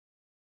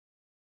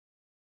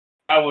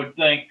 I would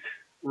think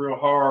real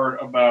hard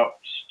about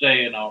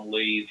staying on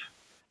leave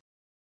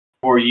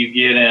before you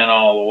get in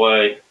all the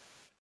way.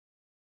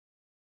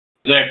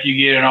 'Cause after you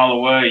get in all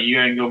the way,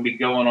 you ain't gonna be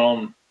going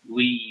on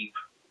leave.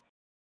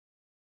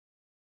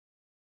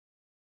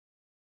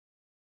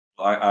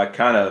 I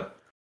kind of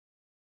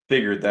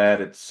figured that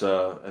it's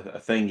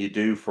a thing you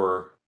do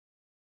for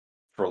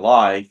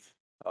life.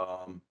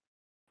 Then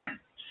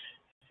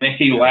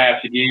he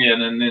laughs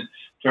again and then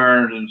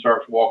turns and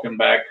starts walking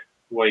back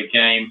the way he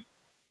came.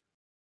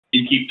 He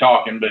can keep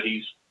talking, but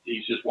he's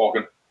just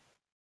walking.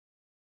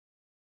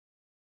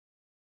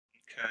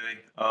 Okay.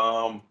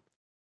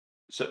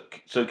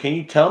 So can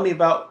you tell me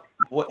about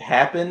what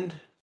happened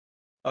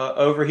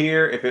over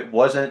here? If it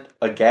wasn't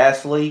a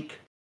gas leak?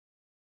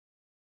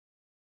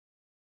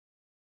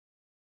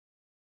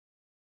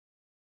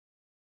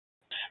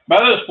 By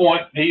this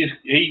point,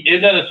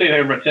 it doesn't say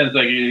there about 10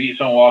 seconds.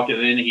 He's on walk, and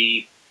then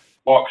he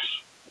walks.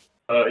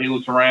 He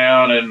looks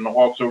around and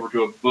walks over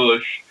to a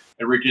bush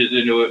and reaches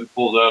into it and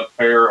pulls out a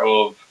pair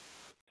of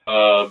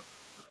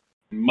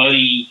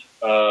muddy,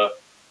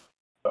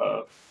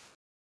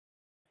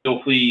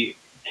 filthy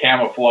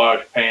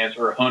camouflage pants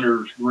or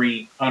hunter's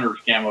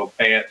camo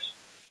pants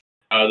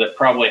that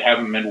probably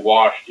haven't been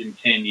washed in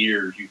 10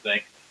 years. You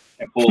think,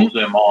 and pulls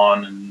them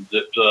on and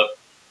zips up.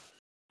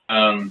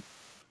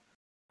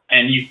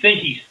 And you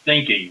think he's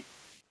thinking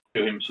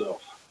to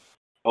himself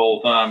the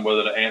whole time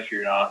whether to answer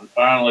or not. And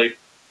finally,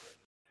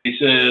 he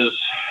turns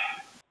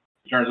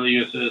to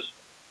you and says,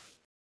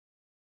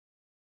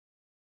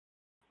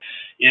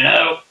 "You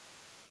know,"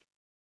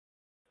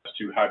 that's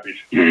too high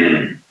pitched.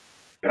 "No.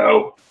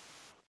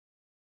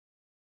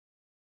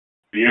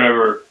 Have you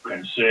ever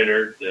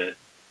considered that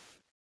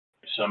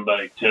if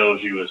somebody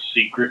tells you a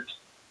secret,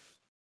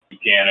 you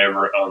can't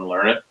ever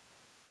unlearn it?"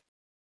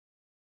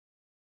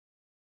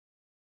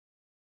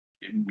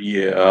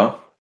 Yeah.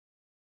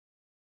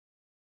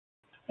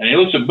 And he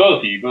looks at both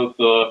of you, both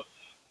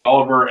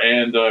Oliver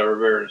and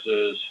Rivera, and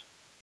says,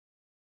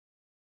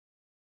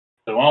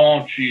 "So I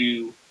want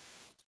you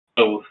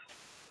both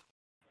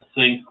to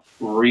think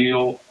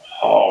real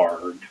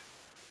hard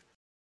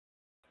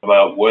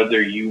about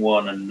whether you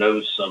want to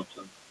know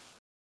something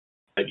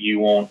that you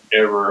won't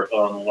ever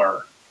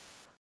unlearn.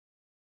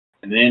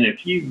 And then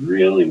if you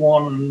really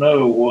want to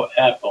know what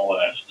happened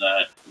last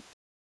night,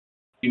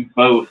 you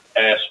both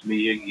ask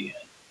me again."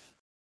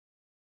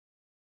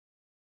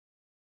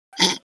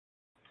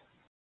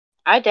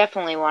 I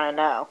definitely want to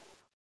know.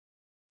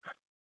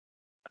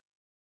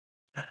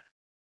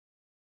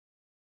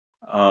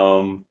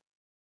 And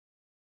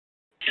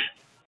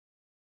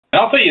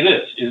I'll tell you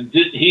this: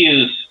 he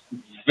is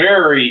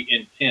very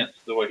intense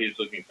the way he's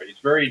looking for you. It's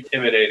very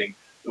intimidating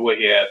the way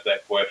he asks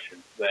that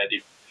question.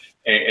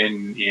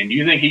 And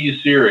you think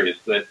he's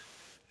serious? That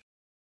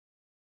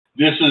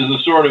this is the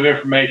sort of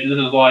information. This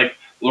is like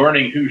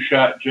learning who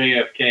shot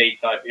JFK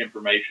type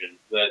information.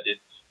 That it's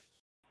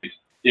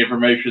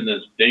information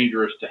that's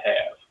dangerous to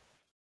have.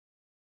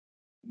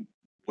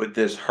 Would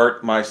this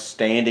hurt my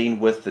standing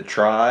with the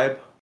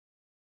tribe?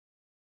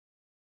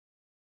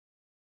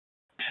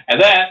 At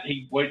that,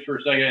 he waits for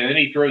a second, and then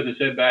he throws his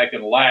head back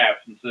and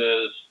laughs and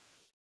says,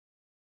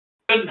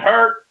 "Couldn't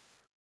hurt."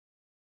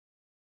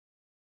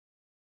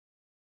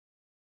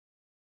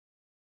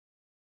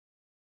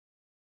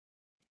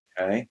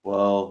 Okay,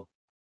 well,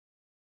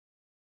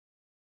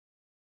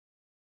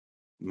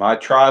 my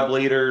tribe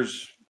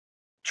leaders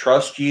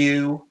trust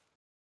you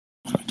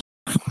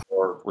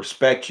or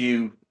respect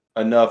you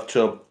enough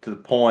to the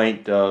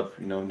point of,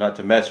 not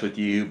to mess with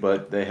you,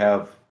 but they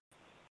have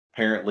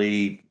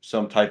apparently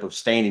some type of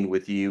standing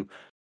with you.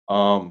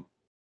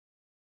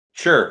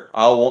 Sure,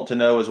 I'll want to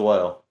know as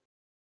well.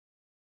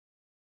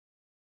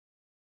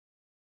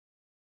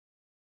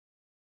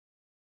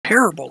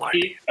 Terrible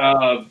idea.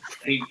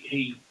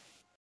 He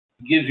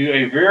gives you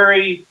a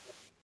very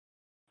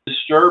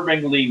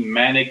disturbingly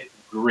manic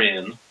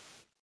grin,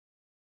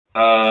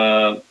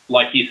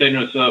 like he's saying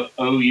to himself,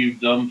 "Oh, you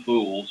dumb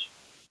fools."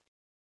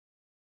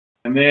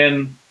 And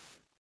then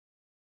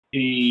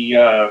he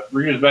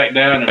reaches back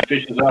down and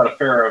fishes out a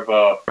pair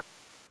of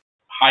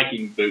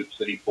hiking boots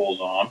that he pulls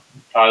on,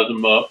 ties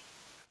them up.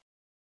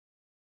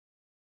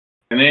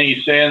 And then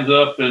he stands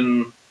up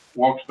and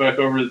walks back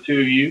over to the two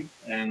of you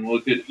and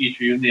looks at each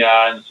of you in the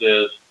eye and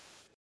says,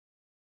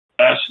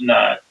 "Last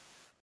night,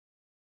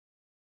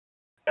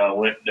 Y'all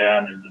went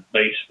down in the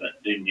basement,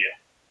 didn't you?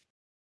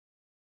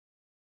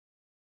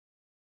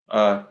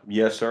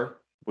 Yes, sir.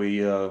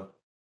 We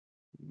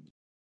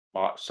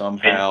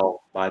somehow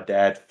my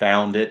dad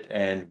found it,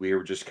 and we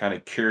were just kind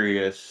of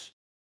curious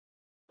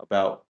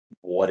about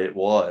what it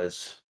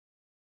was.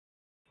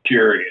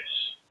 Curious.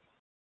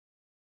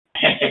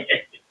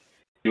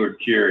 You were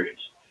curious.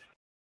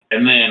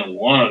 And then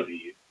one of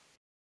you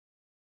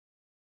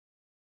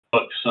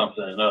fucked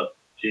something up,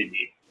 didn't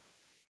you?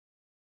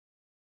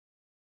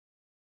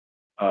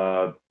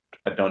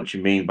 Don't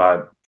you mean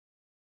by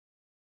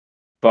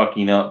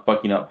bucking up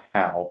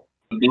how?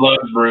 The blood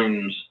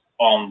runes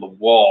on the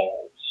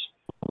walls.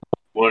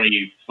 One of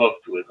you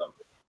fucked with them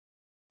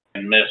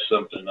and messed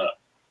something up.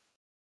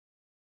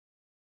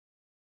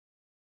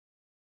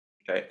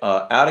 Okay.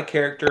 Out of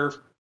character.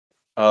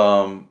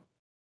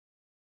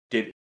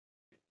 Did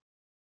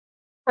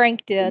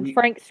Frank did. We-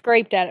 Frank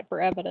scraped at it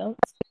for evidence.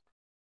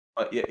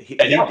 yeah, he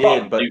And y'all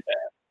did, but do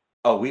that.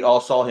 oh, we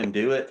all saw him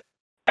do it.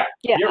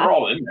 Yeah. You were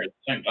all in there at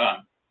the same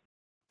time.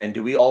 And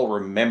do we all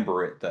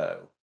remember it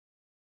though?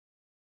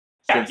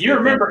 Yeah, you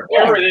remember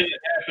everything that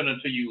happened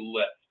until you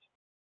left.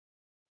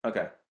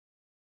 Okay.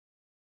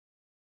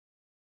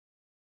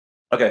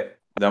 Okay.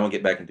 Then we'll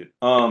get back into it.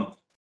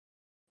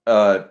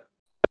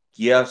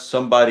 Yeah,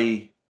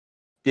 somebody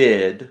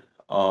did.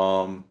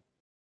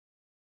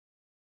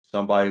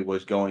 Somebody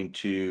was going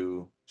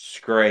to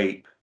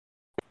scrape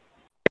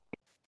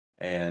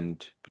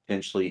and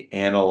potentially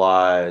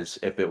analyze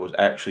if it was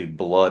actually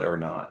blood or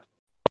not.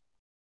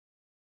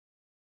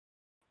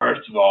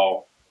 First of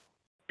all,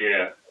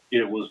 yeah,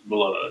 it was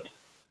blood.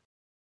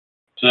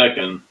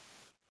 Second,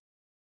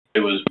 it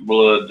was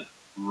blood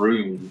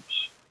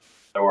runes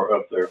that were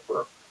up there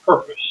for a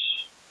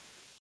purpose.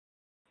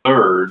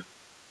 Third,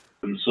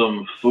 when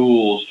some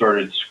fool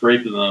started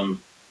scraping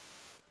them,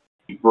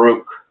 he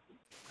broke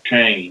the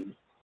chain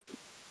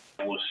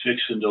and was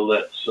fixing to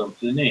let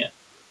something in.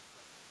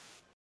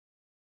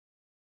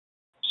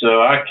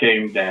 So I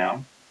came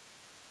down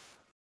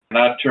and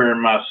I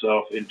turned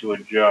myself into a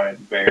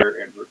giant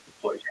bear and ripped the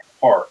place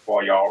apart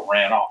while y'all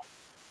ran off.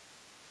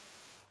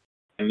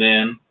 And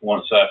then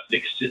once I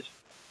fixed it,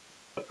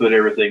 I put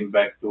everything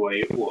back the way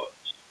it was.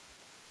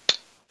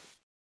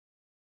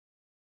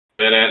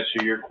 That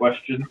answer your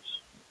questions,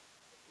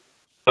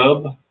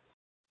 Bub?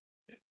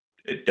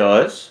 It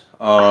does.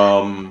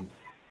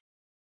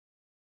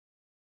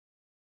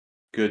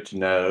 Good to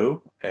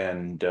know.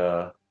 And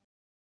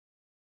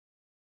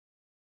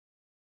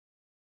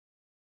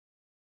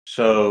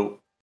so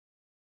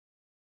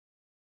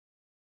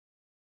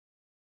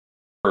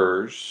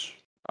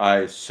I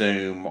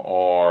assume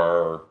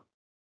are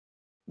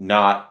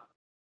not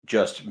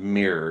just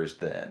mirrors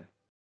then.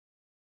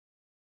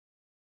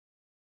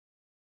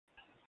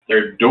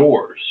 They're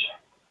doors.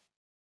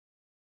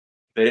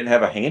 They didn't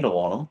have a handle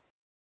on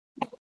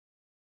them.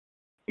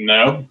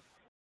 No.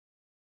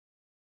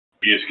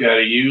 You just got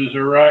to use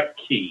the right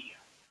key.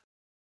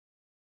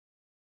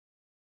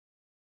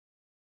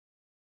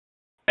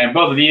 And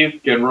both of you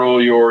can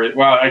roll your.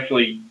 Well,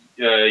 actually,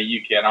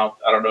 you can. I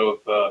don't know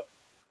if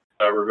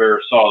Rivera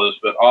saw this,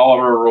 but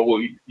Oliver, roll.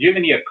 Do you have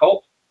any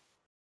occult?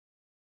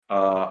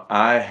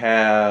 I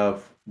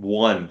have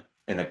one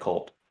in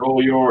occult.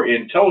 Roll your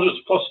intelligence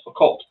plus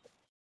occult.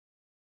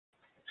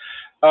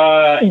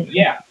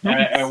 Yeah.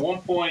 Nice. At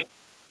one point,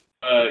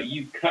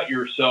 you cut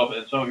yourself,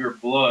 and some of your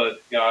blood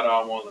got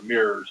on one of the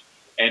mirrors,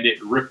 and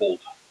it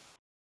rippled.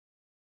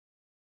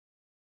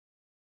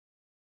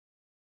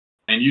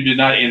 And you did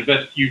not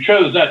invest. You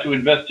chose not to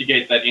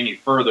investigate that any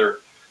further,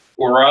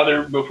 or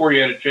rather, before you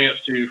had a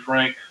chance to,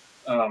 Frank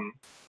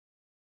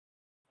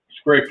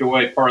scraped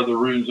away part of the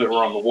runes that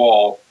were on the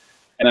wall,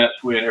 and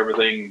that's when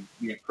everything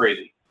went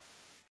crazy.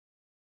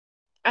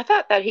 I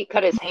thought that he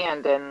cut his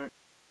hand and.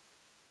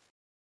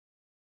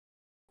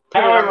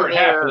 However it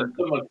happened,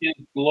 some of his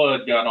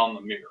blood got on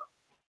the mirror.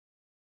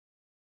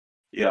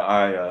 Yeah,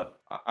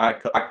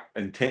 I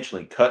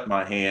intentionally cut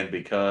my hand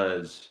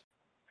because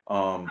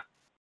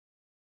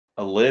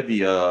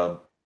Olivia.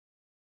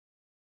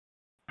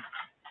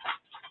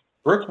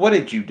 Brooke, what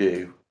did you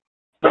do?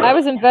 I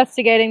was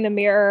investigating the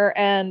mirror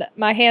and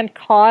my hand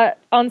caught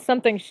on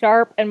something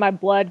sharp and my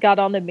blood got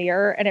on the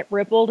mirror and it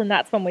rippled, and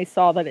that's when we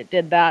saw that it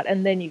did that,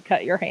 and then you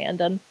cut your hand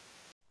and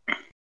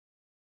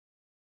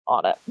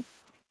on it.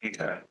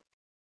 Okay.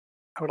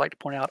 I would like to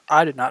point out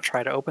I did not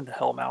try to open the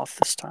Hellmouth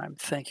this time.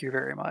 Thank you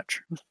very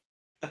much.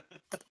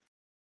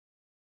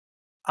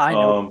 I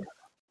know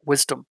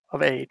wisdom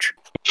of age.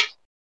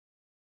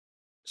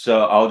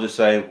 So I'll just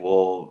say,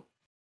 well,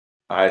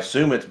 I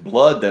assume it's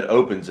blood that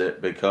opens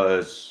it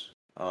because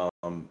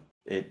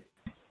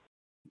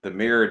the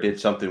mirror did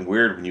something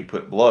weird when you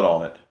put blood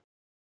on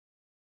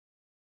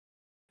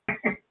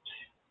it.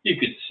 You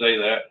could say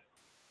that.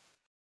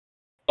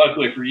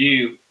 Luckily for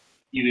you,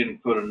 you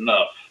didn't put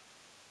enough.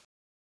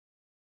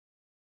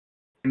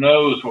 Who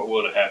knows what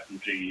would have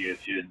happened to you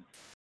if you'd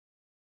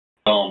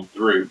gone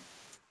through.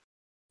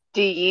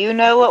 Do you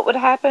know what would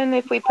happen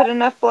if we put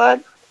enough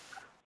blood?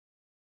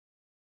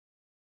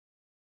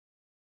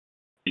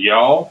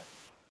 Y'all,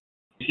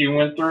 you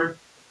went through?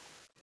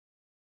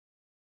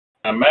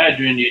 I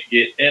imagine you'd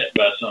get ate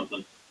by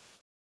something.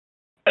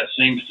 That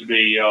seems to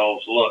be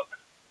y'all's luck.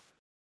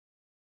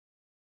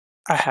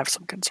 I have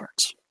some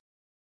concerns.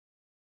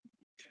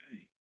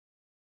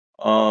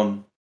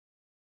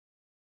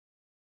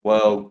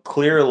 Well,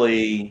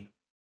 clearly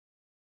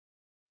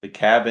the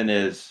cabin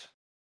is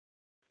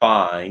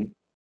fine.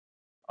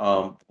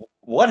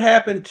 What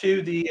happened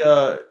to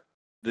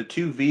the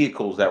two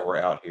vehicles that were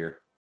out here?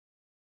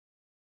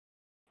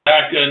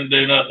 I couldn't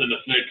do nothing to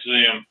fix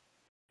them.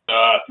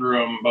 I threw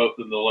them both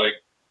in the lake.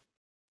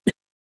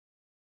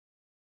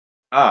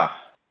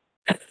 Ah,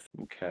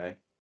 okay.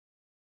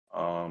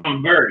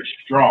 I'm very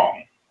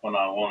strong when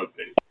I want to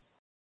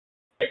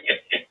be.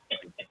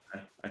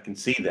 I can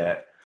see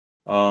that.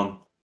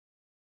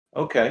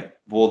 Okay.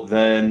 Well,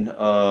 then,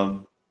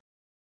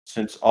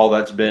 since all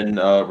that's been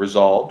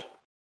resolved,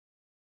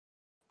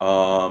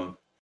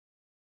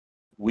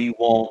 we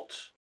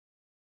won't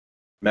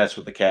mess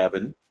with the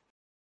cabin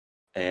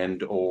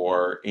and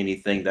or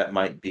anything that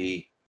might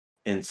be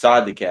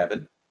inside the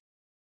cabin.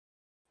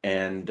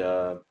 And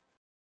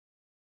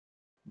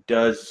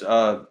does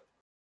the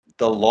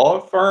law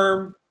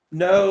firm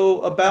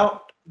know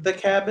about the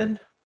cabin?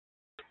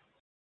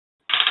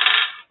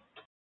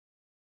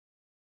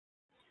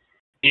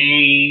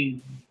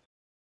 He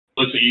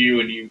looks at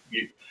you and he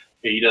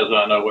does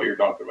not know what you're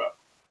talking about.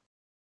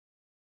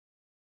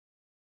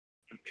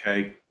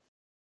 Okay.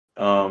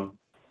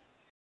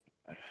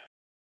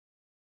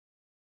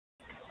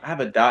 I have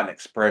a dot and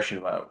expression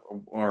about,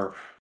 or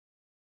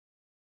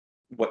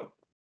what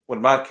would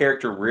my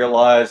character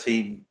realize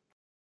he,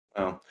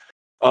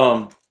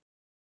 well,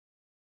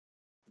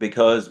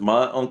 because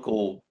my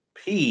uncle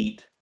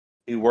Pete,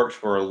 who works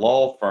for a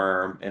law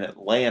firm in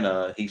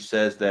Atlanta, he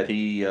says that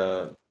he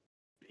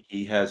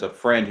has a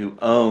friend who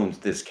owns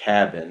this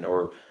cabin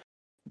or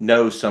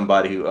knows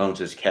somebody who owns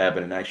this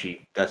cabin, and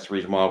actually that's the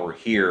reason why we're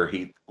here.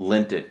 He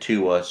lent it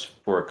to us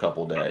for a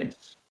couple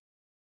days.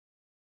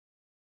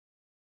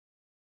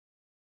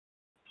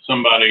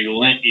 Somebody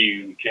lent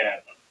you the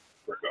cabin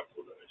for a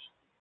couple of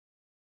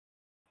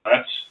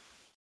days.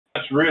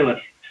 That's real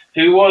interesting.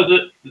 Who was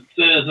it that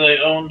says they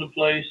owned the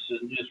place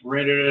and just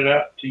rented it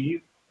out to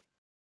you?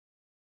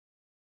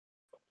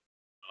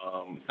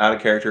 Out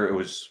of character, it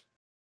was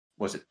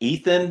it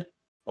Ethan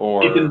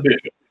or Ethan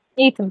Bishop?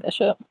 Ethan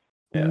Bishop.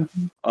 Yeah.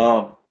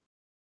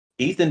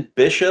 Ethan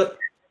Bishop.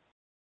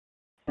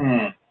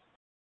 I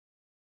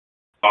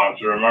have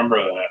to remember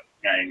that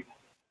name.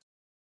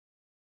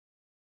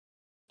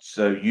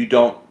 So you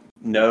don't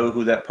know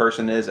who that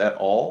person is at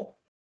all?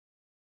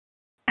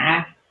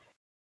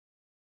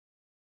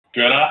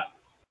 Should I?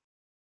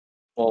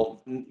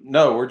 Well,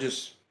 no. We're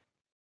just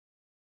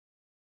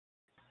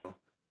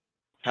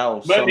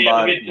how Maybe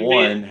somebody.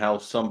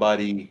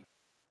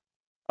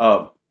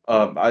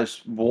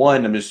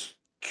 I'm just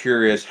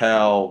curious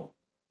how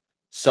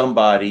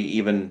somebody,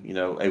 even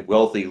a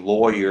wealthy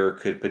lawyer,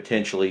 could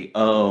potentially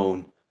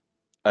own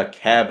a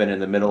cabin in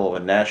the middle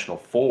of a national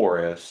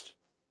forest.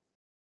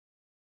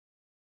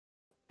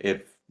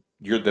 If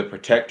you're the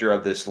protector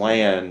of this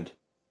land,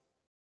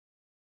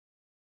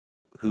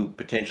 who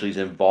potentially is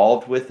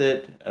involved with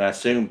it, and I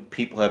assume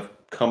people have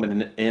come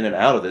in and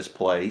out of this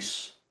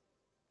place.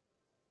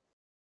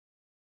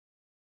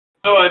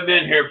 Oh, I've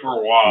been here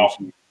for a while.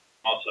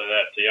 I'll say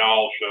that to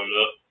y'all showed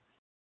up.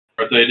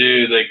 What they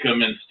do, they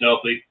come in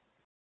stealthy,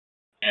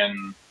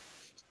 and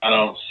I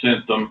don't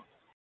scent them.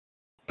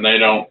 And they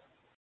don't.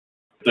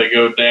 If they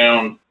go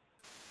down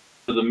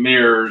to the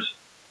mirrors,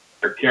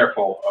 they're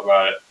careful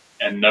about it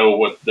and know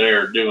what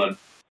they're doing.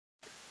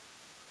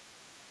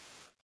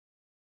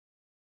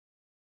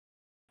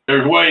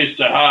 There's ways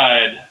to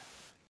hide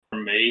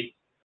from me,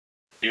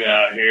 even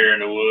out here in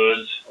the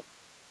woods.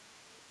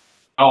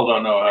 I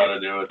don't know how to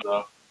do it,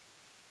 though.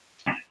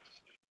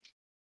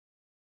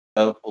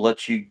 I'll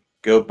let you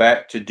go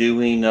back to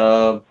doing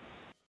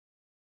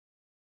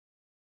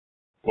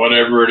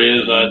whatever it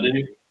is I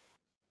do.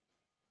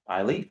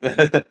 I leave.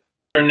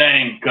 Your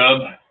name,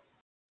 Cub?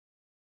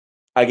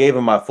 I gave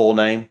him my full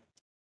name.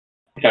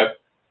 Okay.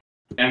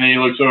 And then he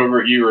looks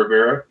over at you,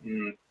 Rivera,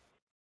 and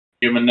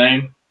give him a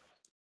name.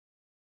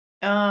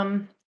 I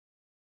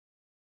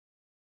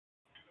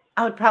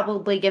would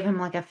probably give him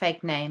like a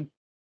fake name.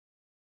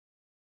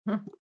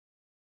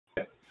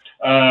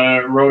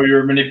 Roll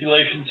your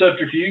manipulation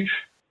subterfuge.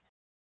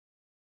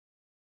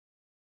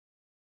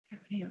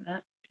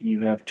 You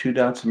have 2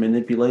 dots of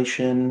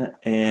manipulation,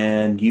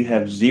 and you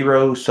have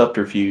 0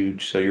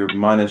 subterfuge, so you're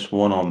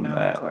 -1 on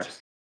that. Of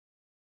course.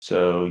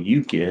 So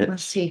you get.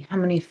 Let's see how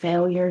many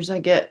failures I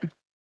get.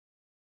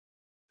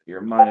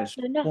 You're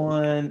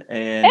 -1,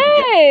 and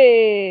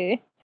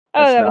hey.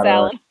 Oh, that was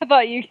Alan. I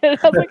thought you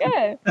could. I was like,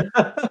 hey,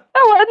 that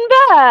wasn't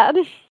bad.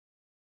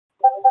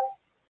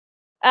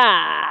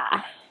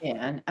 Ah.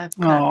 Yeah, I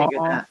kind of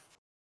figured that.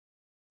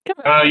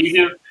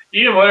 You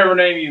give whatever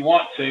name you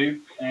want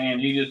to,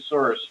 and he just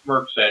sort of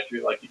smirks at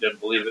you like he doesn't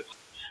believe it.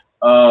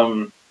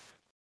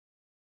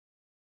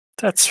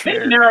 That's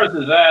fair. He narrows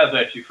his eyes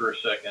at you for a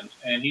second,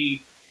 and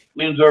he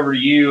leans over to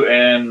you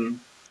and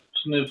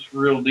sniffs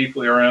real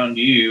deeply around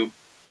you,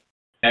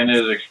 and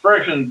his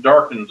expression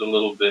darkens a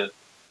little bit.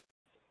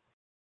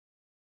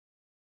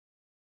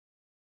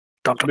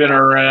 You've been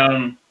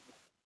around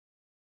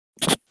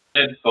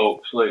dead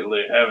folks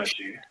lately, haven't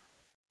you?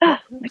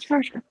 Next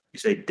version. You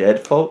say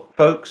dead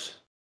folks?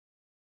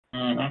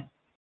 Mm-hmm.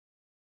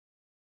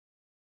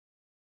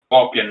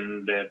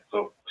 Walking dead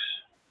folks.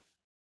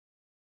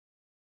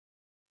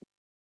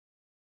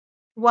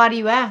 Why do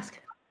you ask?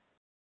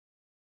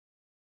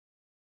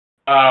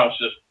 I was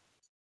just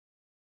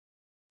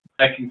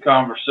making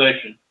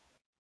conversation.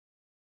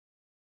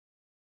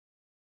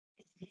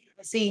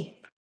 See,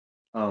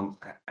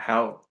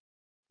 How?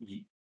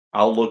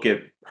 I'll look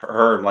at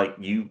her like,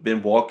 you've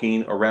been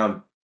walking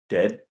around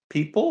dead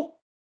people?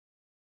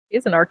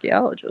 He's an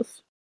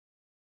archaeologist.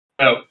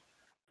 No,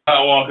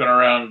 not walking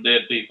around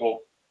dead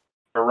people.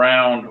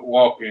 Around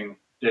walking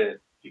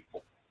dead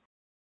people.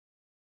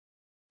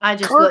 I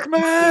just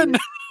Kirkman!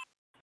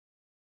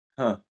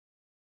 Huh.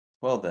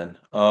 Well then,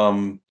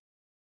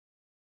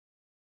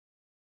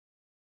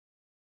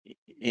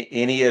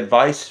 any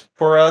advice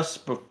for us?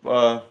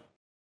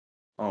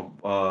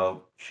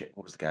 Shit,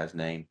 what was the guy's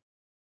name?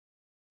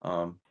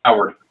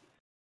 Howard.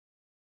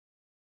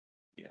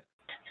 Yeah.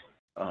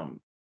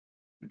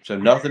 So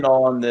nothing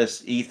on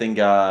this Ethan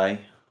guy.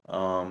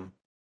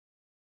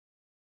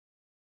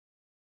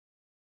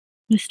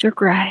 Mr.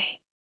 Gray.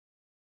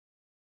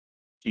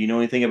 Do you know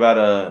anything about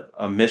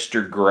a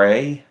Mr.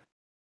 Gray?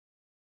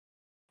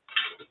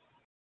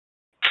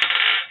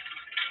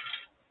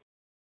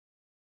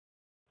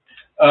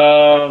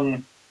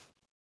 A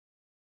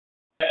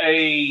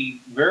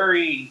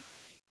very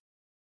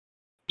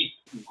deep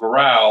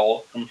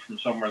growl comes from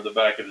somewhere in the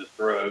back of his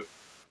throat,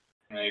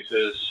 and he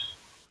says,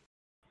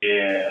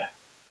 "Yeah."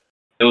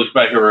 He looks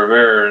back at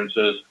Rivera and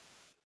says,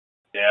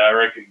 "Yeah, I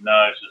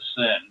recognize the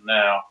scent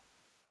now."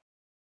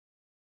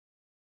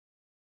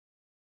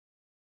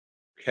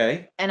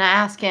 Okay. And I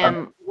ask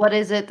him, what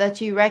is it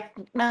that you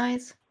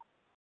recognize?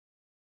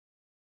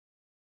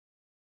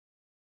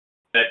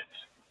 That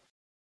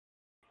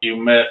you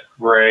met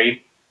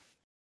Ray,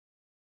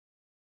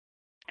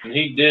 and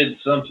he did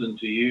something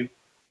to you.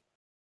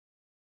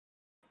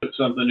 Put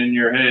something in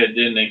your head,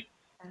 didn't he?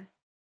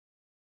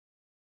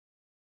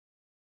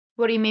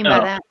 What do you mean by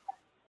that?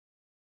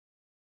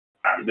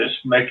 I'm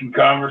just making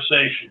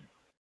conversation.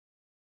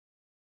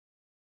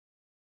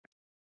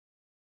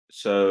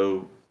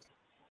 So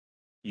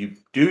you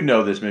do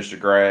know this Mr.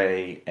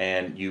 Gray,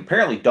 and you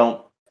apparently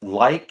don't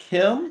like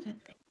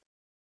him?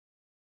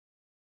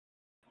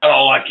 I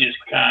don't like his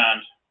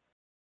kind.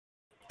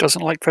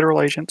 Doesn't like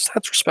federal agents.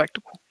 That's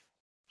respectable.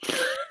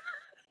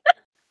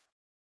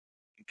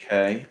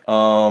 Okay.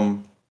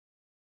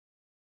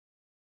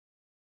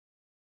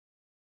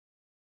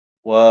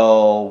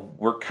 Well,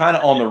 we're kind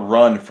of on the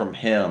run from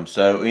him.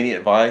 So any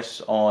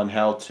advice on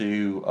how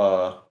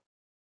to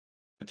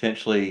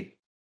potentially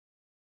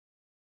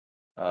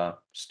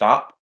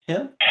stop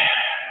him?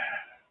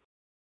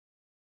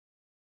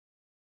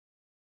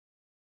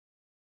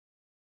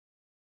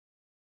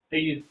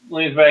 He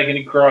leans back and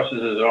he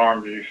crosses his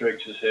arms and he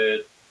shakes his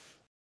head.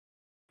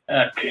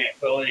 I can't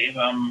believe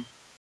I'm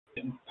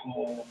getting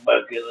pulled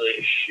back into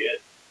this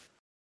shit.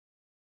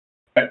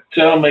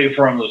 Tell me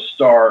from the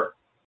start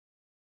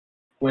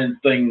when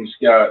things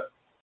got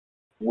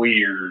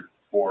weird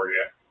for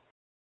you.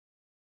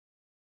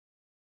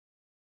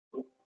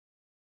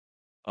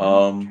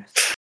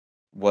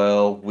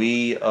 Well,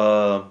 we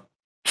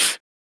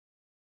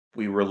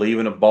were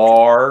leaving a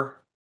bar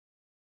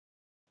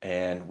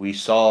and we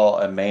saw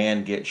a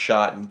man get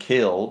shot and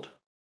killed.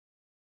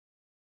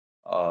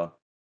 I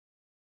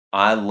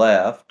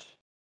left.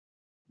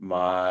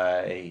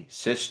 My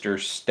sister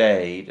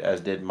stayed,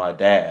 as did my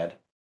dad.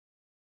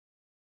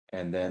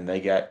 And then they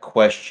got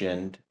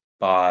questioned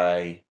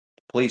by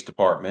the police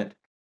department.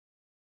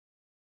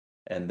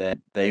 And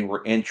then they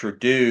were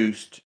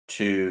introduced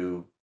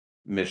to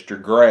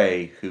Mr.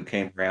 Gray, who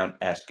came around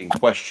asking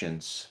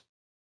questions.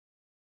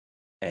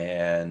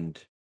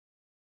 And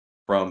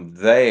from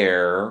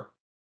there,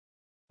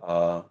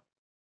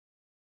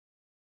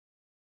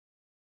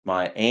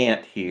 my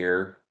aunt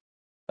here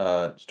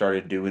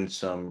started doing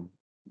some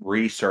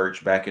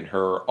research back in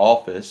her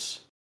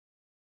office,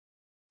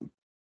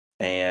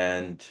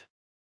 and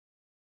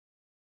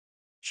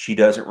she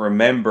doesn't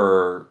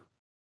remember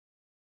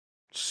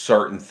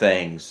certain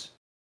things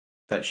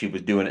that she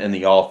was doing in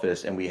the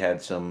office, and we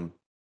had some,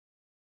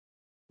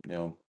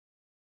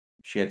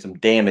 she had some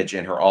damage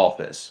in her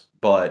office,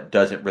 but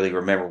doesn't really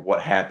remember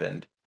what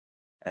happened.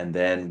 And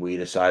then we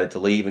decided to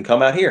leave and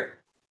come out here.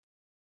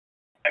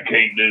 I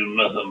can't do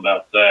nothing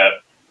about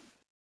that.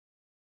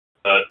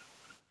 But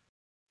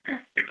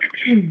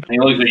he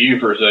looks at you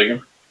for a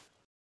second.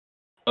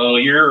 Oh,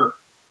 you're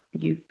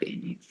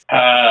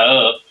high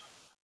up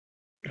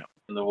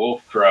in the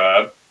wolf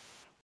tribe,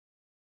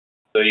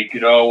 so you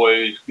could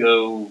always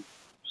go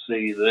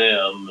see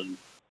them and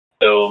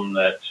tell them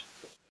that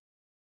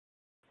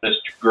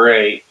Mr.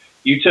 Gray.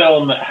 You tell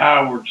them that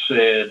Howard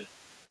said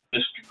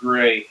Mr.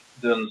 Gray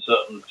done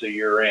something to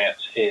your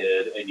aunt's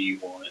head and you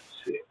want it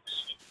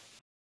fixed.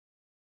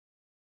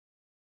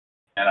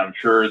 And I'm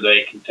sure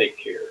they can take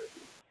care of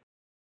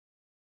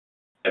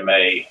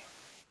you.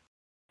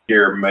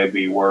 Cure may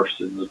be worse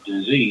than the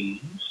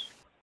disease,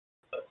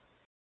 but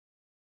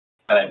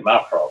that ain't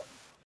my problem.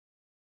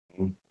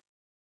 Mm.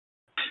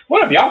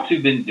 What have y'all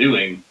two been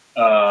doing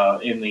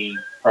in the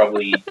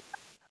probably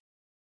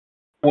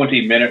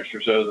 20 minutes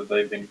or so that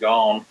they've been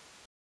gone?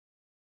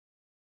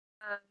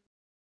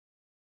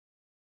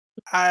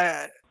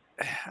 I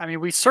mean,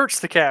 we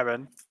searched the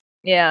cabin.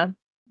 Yeah.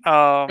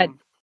 I'm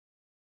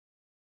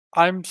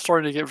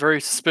starting to get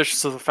very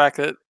suspicious of the fact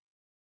that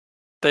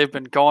they've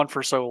been gone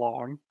for so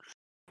long.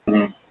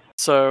 Mm-hmm.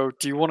 So,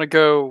 do you want to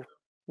go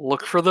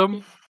look for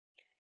them?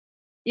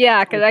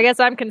 Yeah, because I guess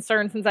I'm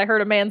concerned since I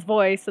heard a man's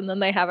voice and then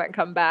they haven't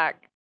come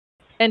back.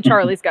 And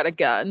Charlie's got a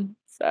gun,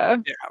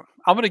 so. Yeah,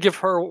 I'm going to give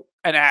her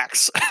an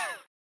axe.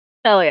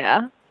 Hell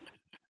yeah.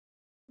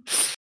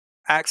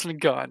 Axe and a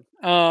gun.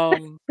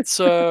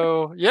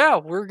 So, yeah,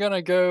 we're going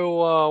to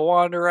go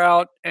wander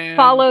out and...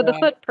 Follow the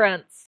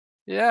footprints.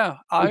 Yeah,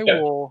 I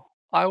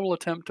will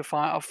attempt to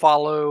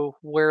follow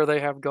where they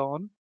have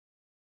gone.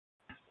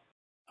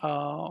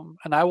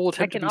 And I will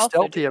attempt to be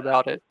stealthy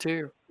about it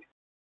too.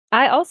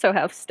 I also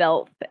have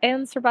stealth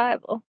and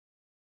survival.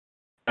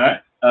 All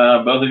right.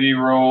 Both of you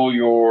roll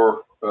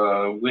your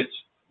wits.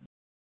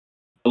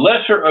 The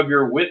lesser of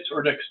your wits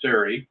or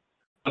dexterity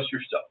plus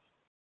your stealth.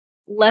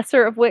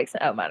 Lesser of wits.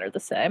 Oh, mine are the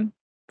same.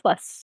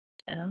 Plus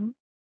 10.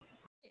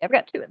 I've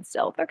got 2 in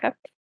stealth. Okay.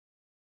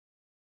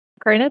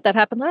 Granted, that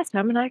happened last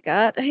time and I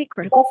got a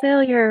critical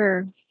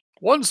failure.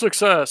 1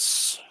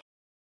 success.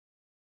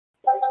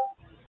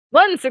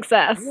 1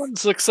 success. 1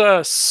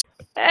 success.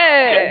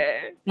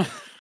 Hey.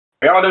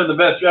 Y'all doing the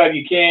best job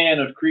you can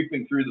of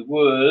creeping through the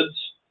woods.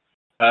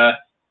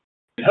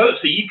 In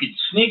hopes that you could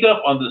sneak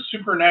up on the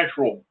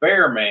supernatural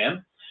bear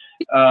man.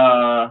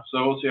 So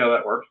we'll see how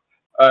that works.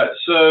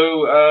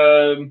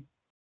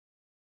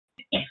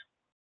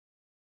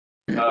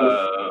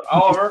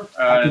 Oliver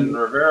and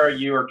Rivera,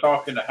 you are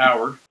talking to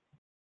Howard,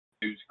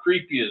 who's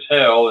creepy as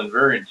hell and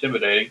very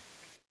intimidating.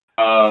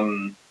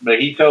 But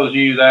he tells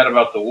you that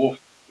about the wolf,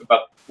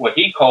 about what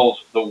he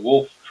calls the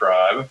wolf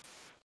tribe.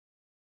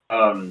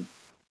 And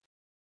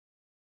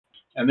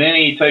then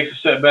he takes a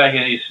step back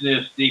and he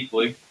sniffs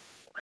deeply.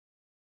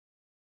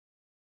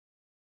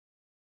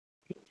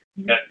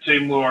 Got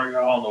 2 more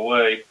on the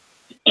way.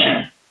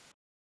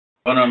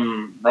 One of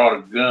them brought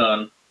a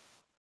gun.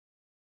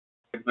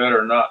 You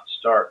better not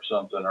start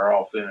something or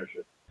I'll finish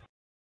it.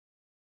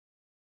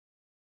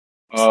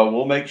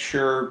 We'll make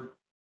sure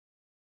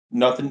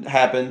nothing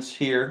happens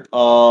here.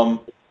 But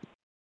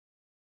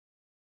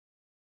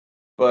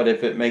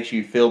if it makes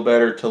you feel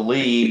better to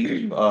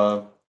leave,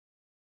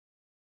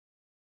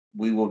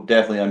 we will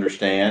definitely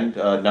understand.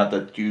 Not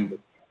that you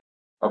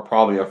are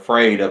probably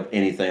afraid of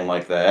anything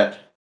like that.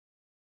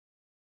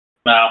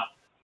 No,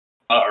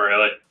 not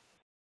really.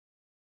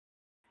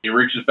 He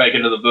reaches back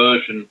into the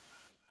bush and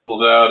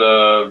pulls out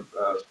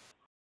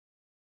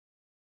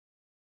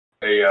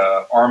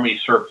a army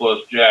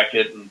surplus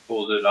jacket and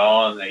pulls it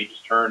on, and he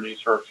just turns and he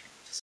starts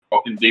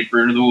walking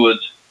deeper into the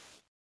woods.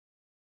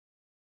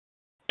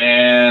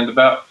 And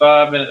about 2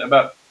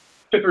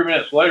 or 3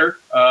 minutes later,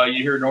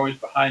 you hear noise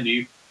behind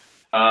you,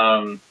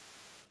 and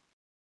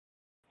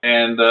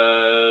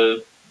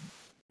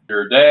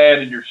your dad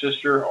and your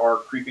sister are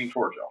creeping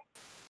towards y'all.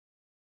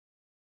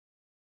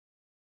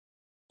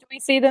 Do we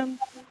see them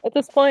at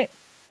this point?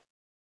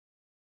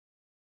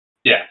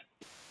 Yeah.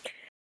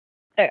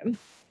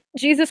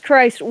 Jesus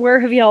Christ,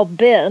 where have y'all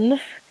been?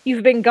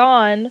 You've been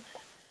gone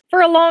for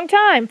a long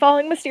time,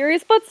 following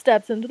mysterious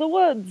footsteps into the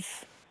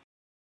woods.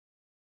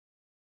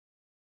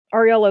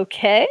 Are y'all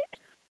okay?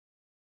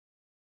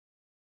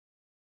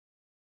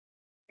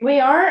 We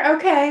are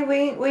okay.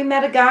 We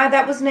met a guy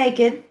that was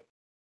naked.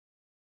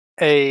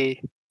 A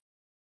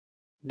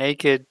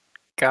naked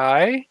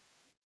guy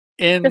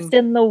Just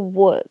in the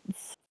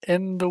woods.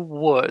 In the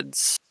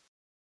woods.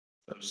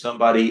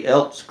 Somebody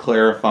else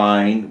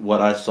clarifying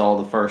what I saw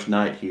the first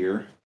night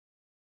here.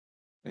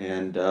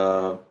 And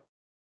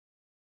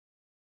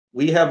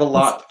we have a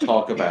lot to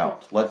talk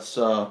about. Let's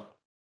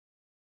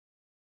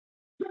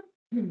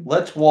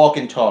walk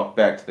and talk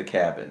back to the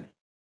cabin.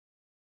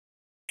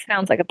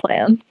 Sounds like a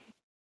plan.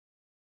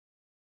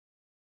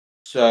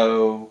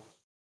 So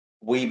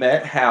we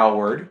met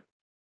Howard.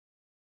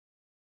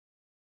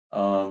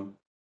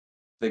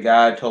 The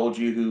guy I told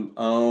you who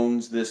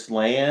owns this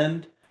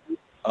land.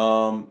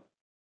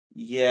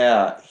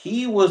 Yeah,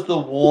 he was the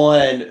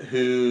one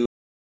who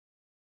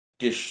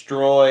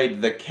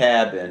destroyed the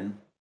cabin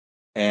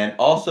and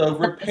also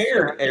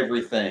repaired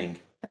everything.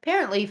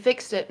 Apparently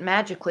fixed it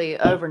magically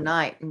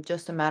overnight in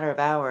just a matter of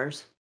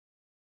hours.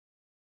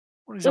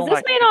 Was this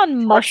man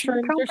on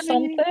mushrooms or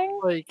something?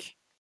 Like,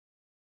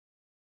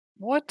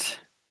 what?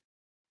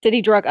 Did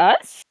he drug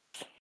us?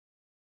 Is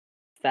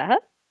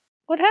that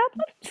what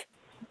happened?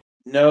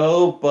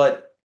 No,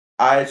 but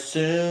I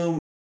assume,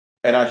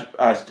 and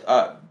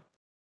I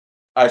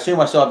I assume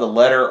I still have the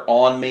letter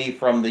on me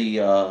from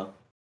the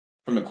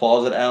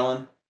closet,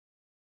 Alan.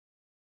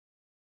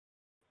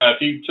 If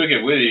you took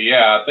it with you,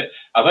 yeah.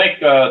 I think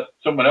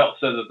someone else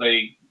said that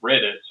they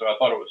read it, so I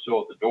thought it was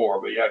still at the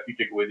door. But yeah, if you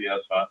take it with you,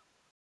 that's fine.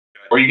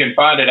 Or you can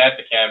find it at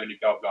the cabin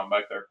if y'all have gone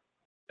back there.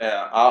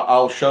 Yeah,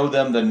 I'll show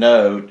them the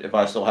note if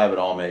I still have it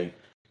on me.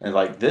 And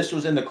like, this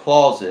was in the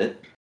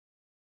closet,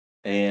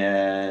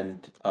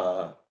 and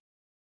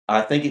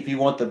I think if you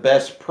want the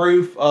best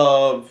proof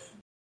of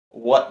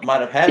what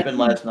might have happened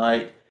last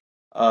night,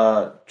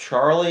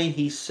 Charlie,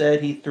 he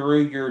said he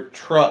threw your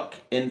truck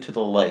into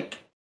the lake,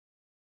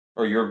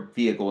 or your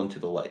vehicle into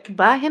the lake.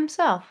 By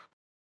himself.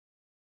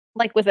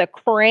 Like with a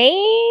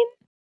crane?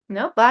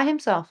 No, by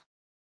himself.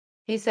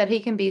 He said he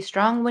can be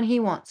strong when he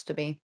wants to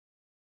be.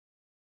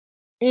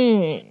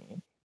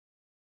 Mm.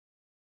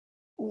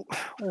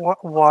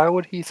 Why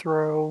would he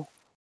throw?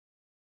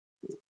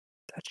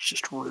 That's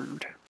just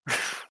rude.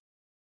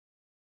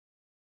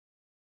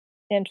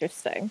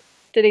 Interesting.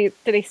 Did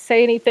he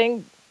say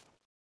anything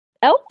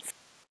else?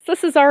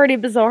 This is already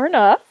bizarre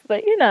enough,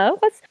 but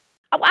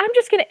I'm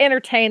just going to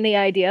entertain the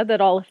idea that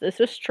all of this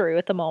is true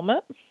at the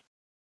moment.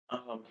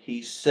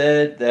 He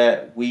said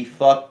that we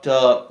fucked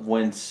up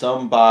when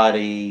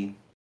somebody,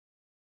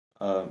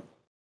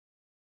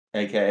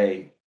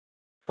 aka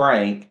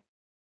Frank,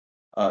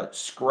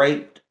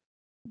 scraped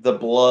the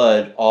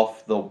blood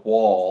off the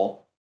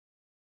wall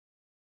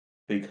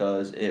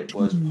because it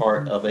was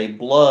part of a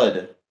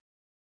blood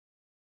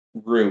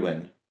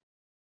rune.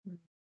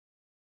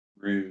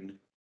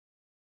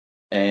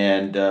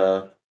 And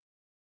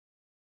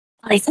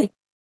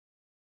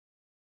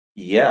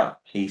yeah,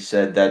 he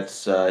said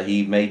that's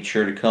he made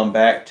sure to come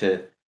back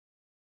to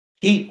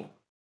keep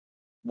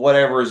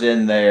whatever's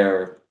in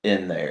there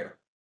in there.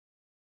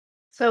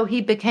 So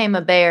he became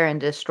a bear and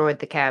destroyed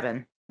the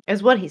cabin,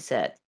 is what he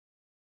said.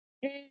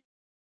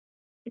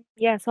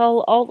 Yes,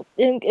 all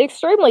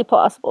extremely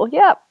possible.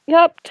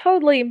 Yep,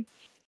 totally.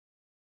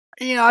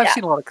 I've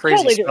seen a lot of crazy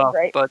totally stuff,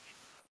 great.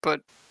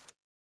 but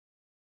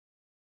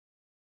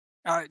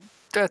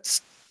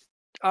that's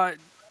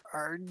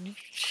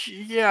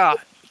yeah,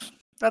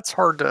 that's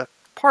hard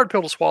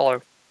pill to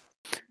swallow.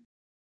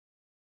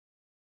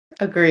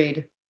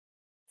 Agreed.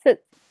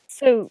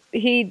 So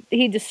he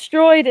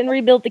destroyed and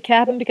rebuilt the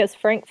cabin because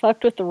Frank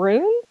fucked with the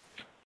rune?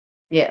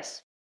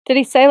 Yes. Did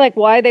he say like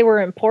why they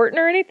were important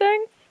or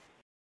anything?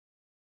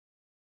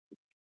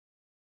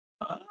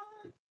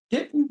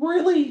 Didn't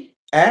really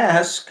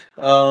ask.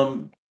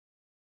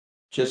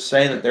 Just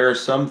saying that there are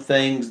some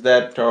things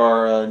that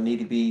are need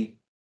to be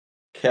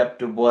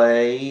kept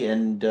away,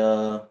 and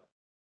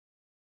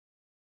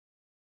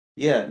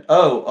yeah.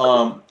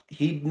 Oh,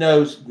 he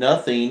knows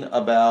nothing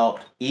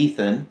about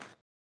Ethan,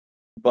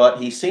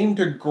 but he seemed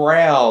to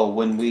growl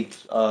when we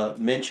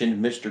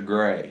mentioned Mr.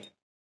 Gray.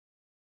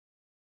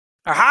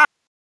 Aha!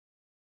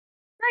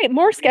 Right,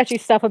 more sketchy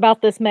stuff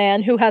about this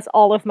man who has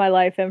all of my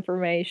life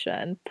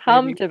information.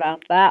 Pumped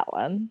about that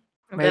one.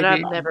 That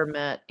I've never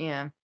met,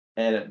 yeah.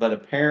 But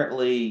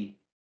apparently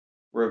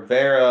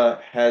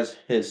Rivera has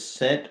his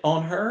scent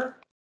on her,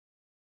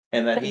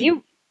 and that he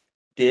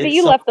did. But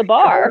you left the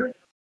bar.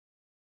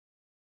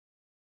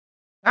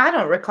 I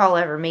don't recall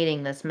ever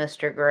meeting this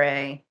Mr.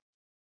 Gray.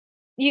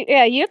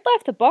 You'd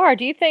left the bar.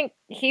 Do you think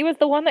he was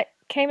the one that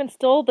came and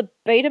stole the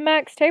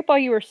Betamax tape while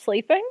you were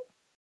sleeping?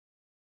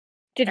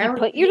 Did he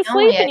put you to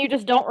sleep and you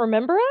just don't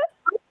remember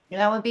it?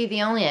 That would be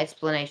the only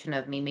explanation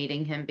of me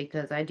meeting him,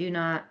 because I do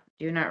not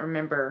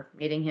remember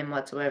meeting him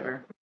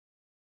whatsoever.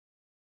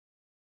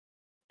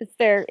 Is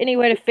there any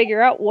way to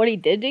figure out what he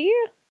did to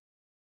you?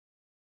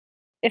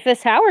 If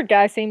this Howard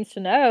guy seems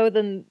to know,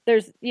 then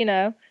there's,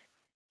 yes.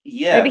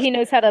 Maybe he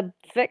knows how to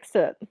fix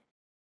it.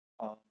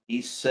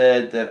 He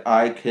said that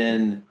I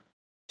can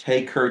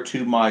take her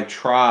to my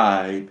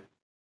tribe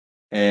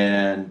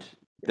and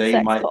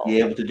they might be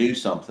able to do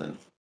something.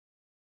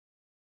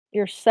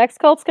 Your sex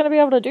cult's going to be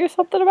able to do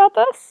something about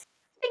this?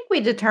 I think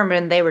we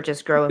determined they were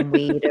just growing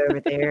weed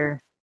over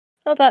there.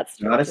 Oh, that's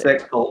not a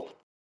sex cult.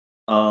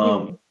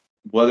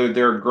 Whether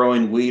they're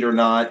growing weed or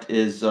not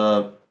is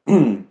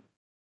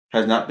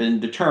has not been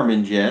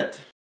determined yet,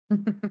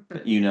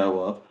 that you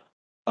know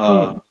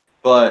of.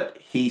 But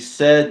he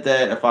said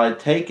that if I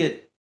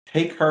take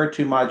her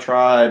to my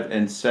tribe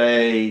and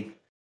say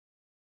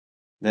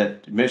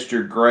that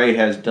Mr. Gray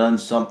has done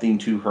something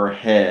to her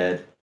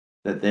head,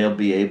 that they'll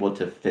be able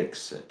to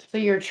fix it. So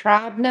your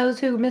tribe knows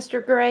who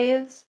Mr. Gray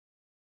is?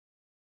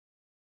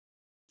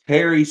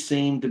 Harry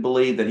seemed to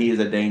believe that he is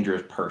a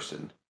dangerous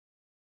person.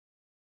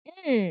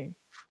 So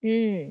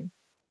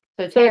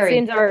it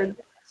seems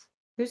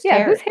Who's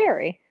Terry? Who's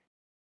Harry?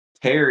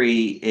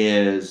 Terry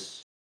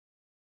is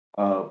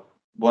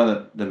one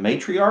of the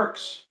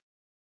matriarchs,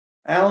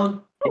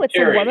 Alan. Oh, it's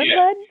Terry, a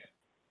woman-led?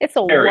 It's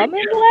a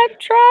woman-led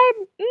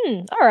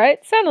tribe? All right.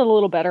 Sounded a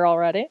little better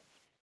already.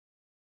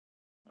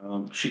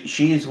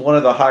 She's one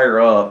of the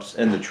higher-ups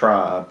in the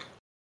tribe.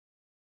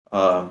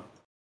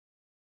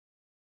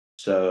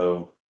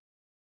 So,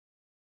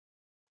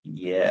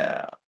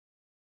 yeah.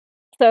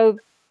 So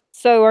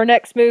So our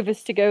next move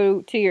is to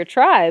go to your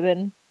tribe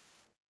and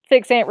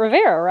fix Aunt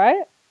Rivera,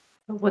 right?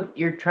 Would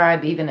your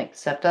tribe even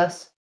accept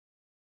us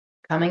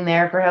coming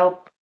there for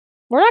help?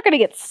 We're not going to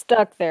get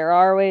stuck there,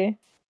 are we?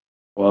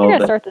 We're Well, going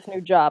to start this new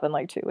job in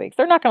like 2 weeks.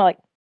 They're not going to like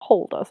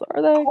hold us,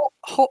 are they?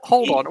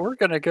 Hold on. We're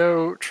going to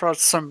go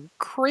trust some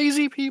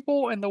crazy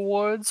people in the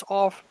woods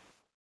off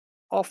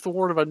the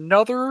word of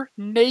another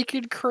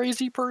naked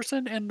crazy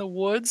person in the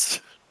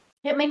woods.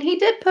 I mean, he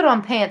did put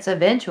on pants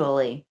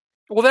eventually.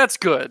 Well, that's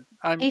good.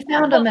 He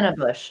found them in a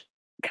bush.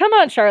 Come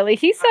on, Charlie.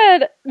 He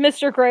said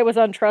Mr. Gray was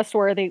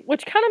untrustworthy,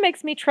 which kind of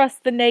makes me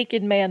trust the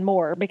naked man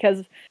more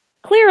because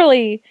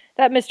clearly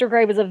that Mr.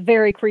 Gray was a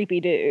very creepy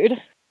dude.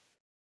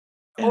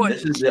 And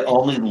this is the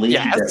only lead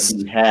that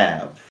we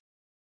have.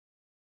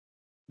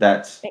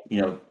 That's,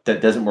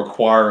 that doesn't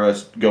require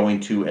us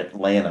going to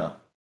Atlanta.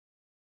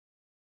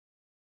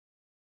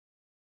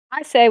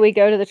 I say we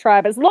go to the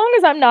tribe as long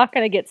as I'm not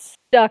going to get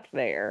stuck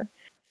there.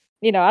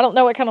 I don't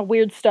know what kind of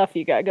weird stuff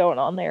you got going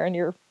on there in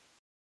your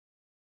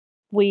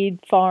weed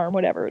farm,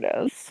 whatever it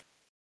is.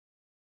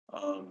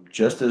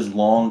 Just as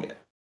long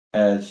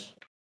as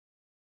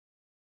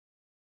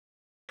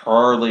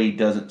Charlie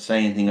doesn't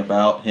say anything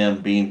about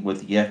him being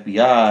with the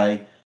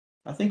FBI,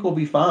 I think we'll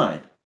be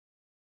fine.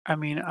 I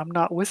mean, I'm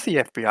not with the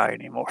FBI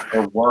anymore.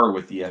 Or were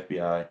with the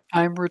FBI.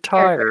 I'm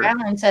retired.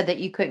 Alan said that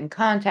you couldn't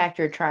contact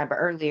your tribe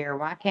earlier.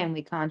 Why can't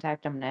we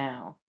contact them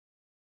now?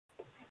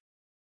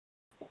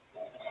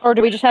 Or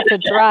do we just have to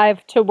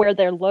drive to where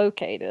they're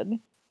located?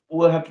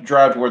 We'll have to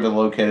drive to where they're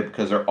located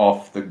because they're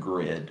off the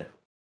grid.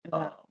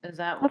 Is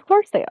that Of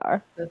course they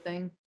are. the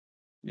thing?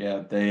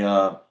 Yeah, they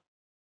a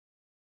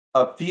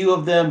few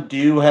of them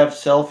do have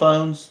cell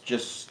phones,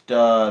 just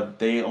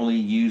they only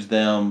use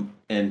them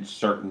in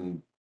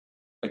certain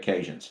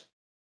occasions.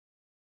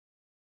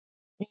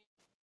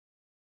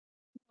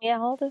 Yeah,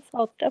 all this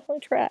I'll definitely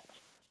track.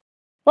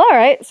 Well, all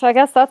right, so I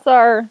guess that's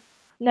our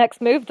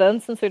next move then,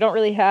 since we don't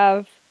really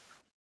have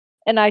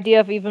an idea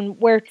of even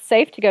where it's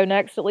safe to go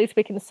next. At least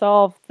we can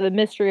solve the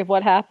mystery of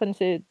what happened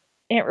to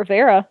Aunt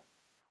Rivera.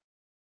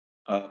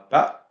 How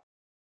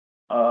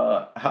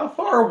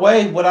far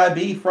away would I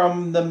be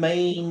from the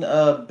main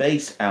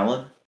base,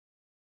 Alan?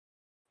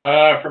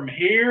 From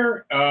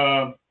here,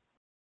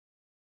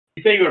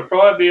 you think it would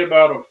probably be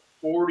about a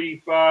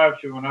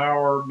 45 to an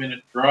hour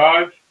minute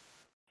drive,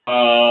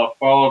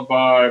 followed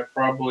by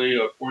probably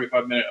a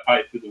 45-minute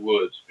hike through the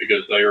woods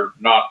because they are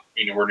not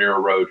anywhere near a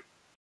road.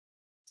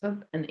 So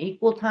an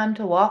equal time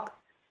to walk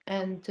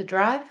and to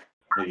drive?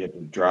 So you have to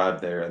drive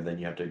there and then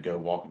you have to go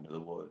walk into the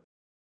woods.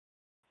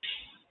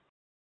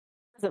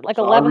 Is it like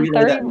So I'll relay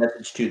 11:30? that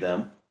message to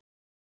them.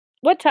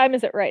 What time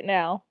is it right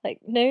now? Like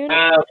noon?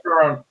 It's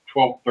around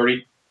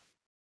 12:30.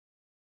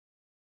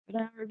 An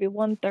hour would be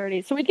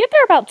 1:30. So we'd get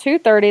there about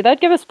 2:30.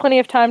 That'd give us plenty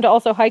of time to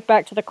also hike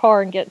back to the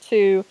car and get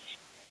to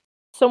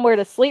somewhere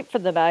to sleep for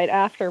the night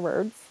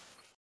afterwards.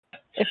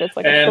 If it's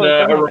like and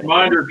a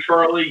reminder,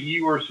 Charlie,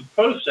 you were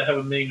supposed to have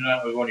a meeting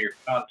tonight with one of your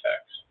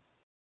contacts.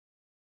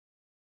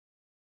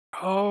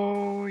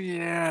 Oh,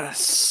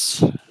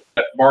 yes.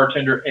 That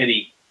bartender,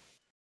 Eddie.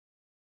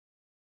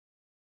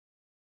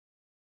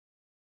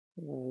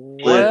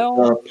 Well,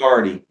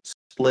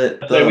 Split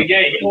the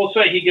party. We'll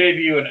say he gave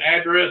you an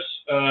address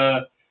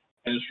and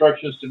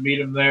instructions to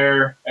meet him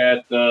there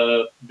at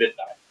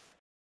midnight.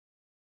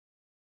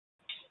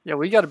 Yeah,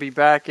 we got to be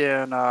back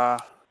in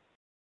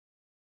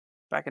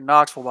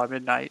Knoxville by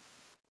midnight.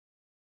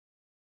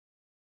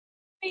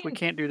 We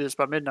can't do this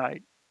by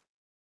midnight.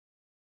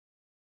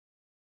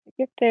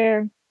 Get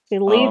there. We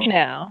leave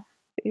now.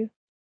 1:30.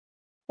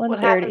 What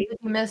happened? Did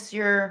you miss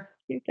your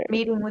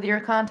meeting with your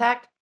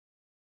contact?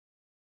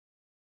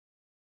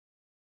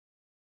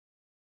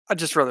 I'd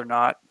just rather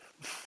not.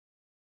 I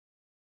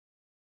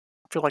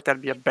feel like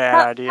that'd be a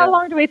bad idea. How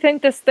long do we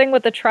think this thing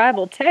with the tribe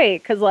will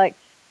take? Because,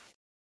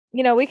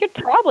 we could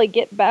probably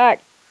get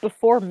back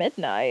before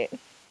midnight.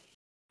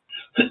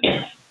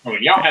 I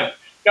mean, y'all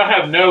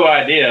have no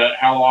idea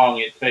how long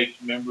it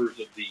takes members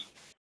of the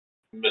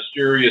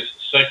mysterious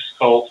sex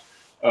cult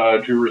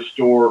to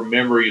restore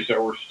memories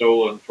that were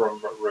stolen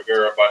from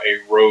Rivera by a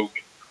rogue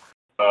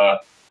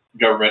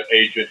government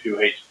agent who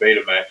hates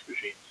Betamax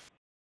machines.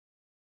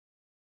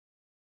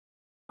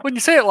 When you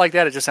say it like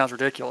that, it just sounds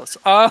ridiculous.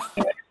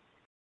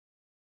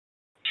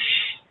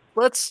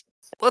 Let's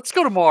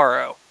go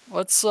tomorrow.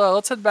 Let's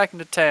head back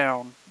into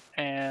town,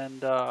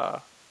 and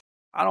I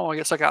don't want to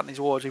get stuck out in these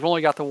woods. We've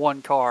only got the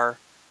one car.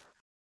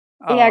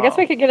 Yeah, I guess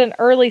we could get an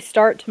early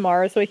start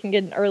tomorrow, so we can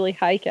get an early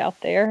hike out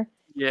there.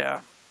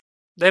 Yeah,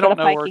 they don't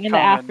know we're coming. In the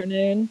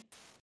afternoon.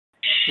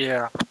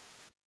 Yeah,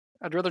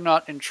 I'd rather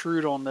not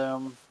intrude on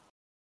them.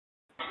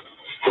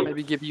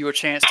 Maybe give you a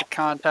chance to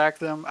contact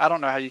them. I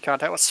don't know how you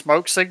contact with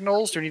smoke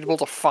signals. Do you need to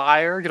build a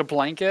fire? Get a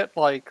blanket?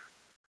 Like,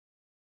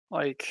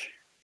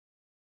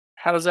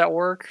 how does that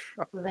work?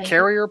 A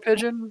carrier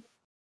pigeon?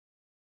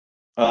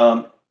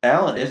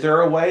 Alan, is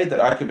there a way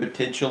that I could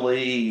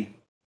potentially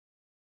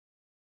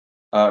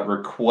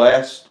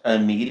request a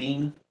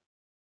meeting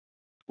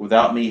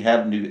without me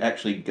having to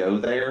actually go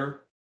there?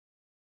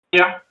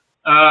 Yeah.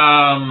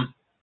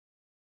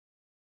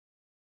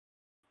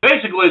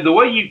 basically, the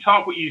way you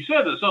talk, what you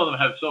said that some of them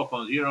have cell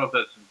phones. You don't know if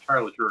that's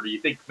entirely true. Or you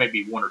think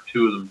maybe one or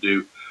two of them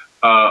do,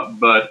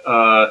 but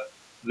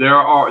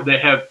they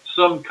have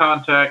some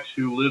contacts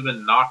who live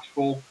in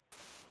Knoxville,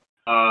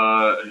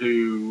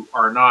 who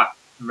are not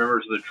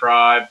members of the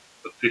tribe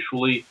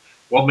officially.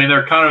 Well, I mean,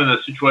 they're kind of in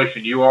the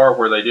situation you are,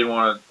 where they didn't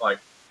want to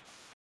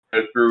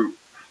go through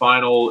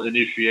final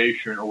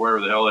initiation or whatever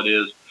the hell it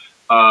is,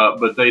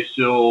 but they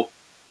still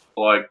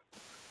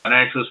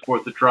financially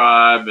support the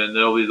tribe, and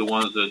they'll be the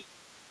ones that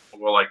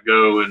will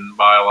go and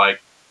buy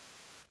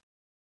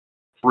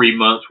 3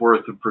 months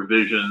worth of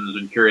provisions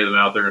and carry them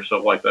out there and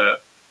stuff like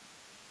that.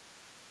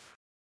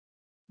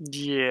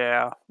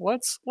 Yeah,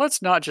 let's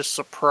not just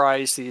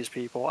surprise these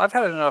people. I've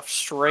had enough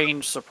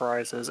strange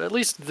surprises. At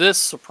least this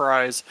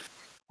surprise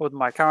with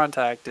my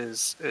contact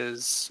is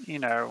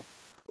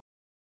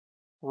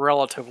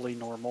relatively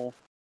normal.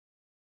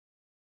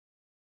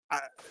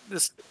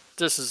 This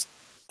is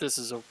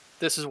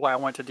why I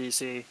went to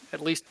DC.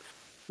 At least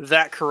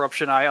that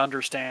corruption I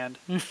understand.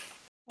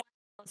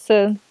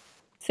 So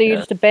you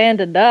just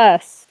abandoned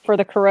us for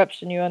the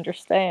corruption you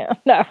understand.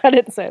 No, I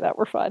didn't say that.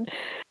 We're fine.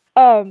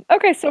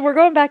 Okay, so we're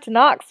going back to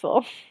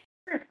Knoxville.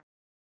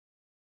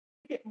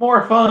 Get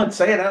more fun.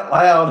 Say it out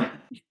loud.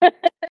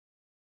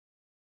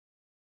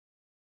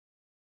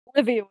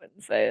 Olivia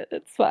wouldn't say it.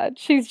 It's fine.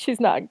 She's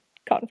not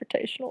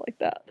confrontational like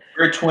that.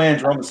 We're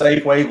twins. We're on the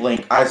same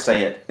wavelength. I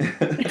say it.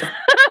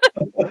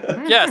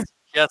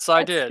 Yes,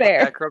 I did.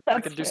 Fair.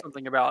 I can do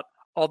something about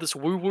all this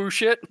woo-woo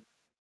shit.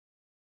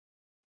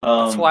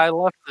 That's why I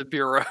left the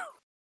bureau.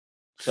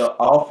 So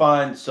I'll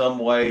find some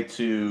way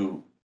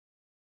to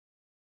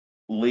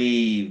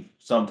leave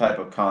some type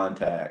of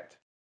contact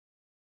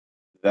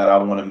that I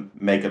want to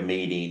make a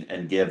meeting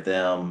and give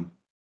them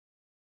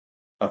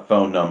a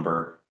phone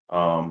number.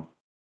 Do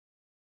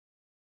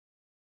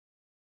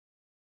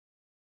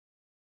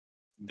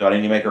I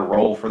need to make a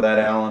roll for that,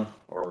 Alan?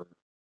 Or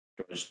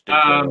just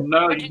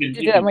no, you can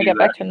do that when we get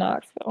back to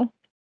Knoxville.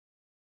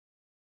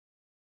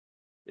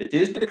 It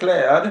is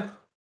declared.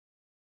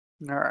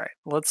 All right,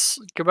 let's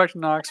go back to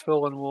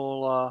Knoxville and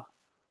we'll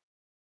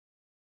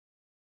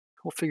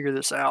figure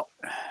this out.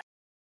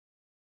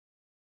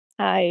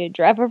 I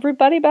drive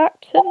everybody back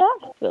to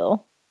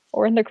Knoxville,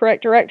 or in the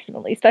correct direction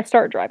at least. I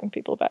start driving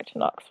people back to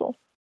Knoxville.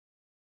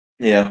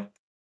 Yeah.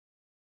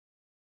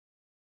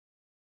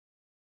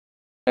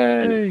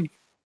 Hey.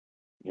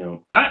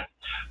 You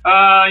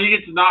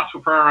get to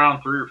Knoxville probably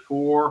around 3 or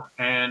 4,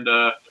 and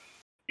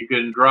you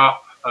can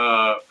drop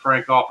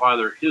Frank off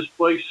either at his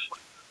place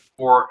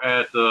or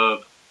at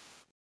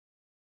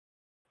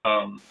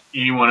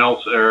anyone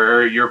else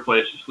or your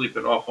place to sleep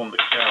it off on the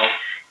couch.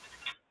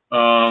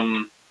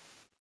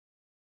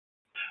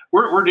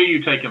 Where do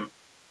you take him?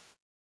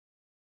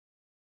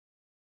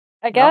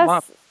 I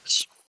guess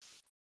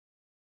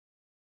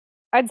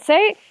I'd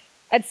say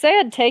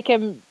I'd take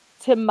him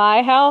to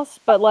my house,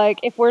 but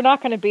if we're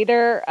not going to be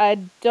there, I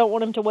don't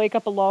want him to wake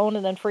up alone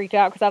and then freak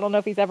out because I don't know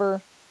if he's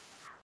ever.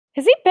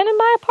 Has he been in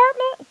my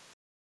apartment?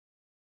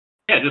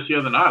 Yeah, just the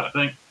other night, I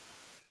think.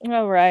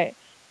 Oh, right.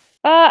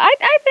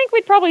 I think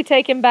we'd probably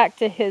take him back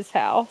to his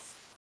house.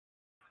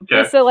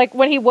 Okay. So,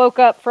 when he woke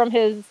up from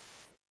his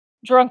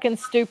drunken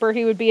stupor,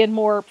 he would be in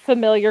more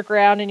familiar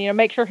ground, and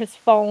make sure his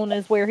phone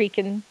is where he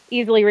can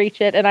easily reach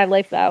it, and I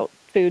lay out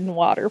food and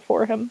water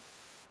for him.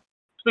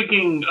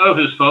 Speaking of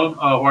his phone,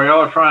 while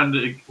y'all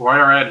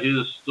are at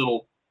his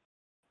little,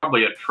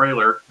 probably a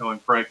trailer, knowing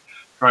Frank,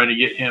 trying to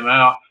get him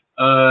out,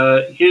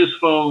 his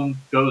phone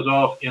goes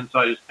off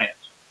inside his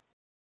pants.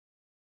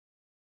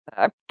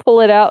 I pull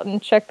it out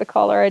and check the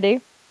caller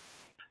ID.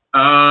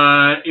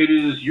 It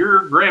is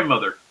your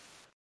grandmother,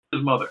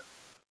 his mother.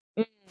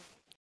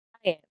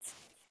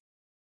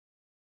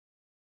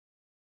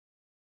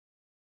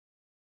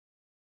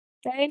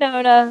 Hey,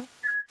 Nona.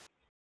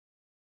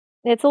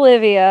 It's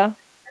Olivia.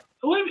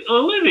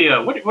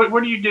 Olivia, what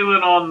are you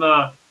doing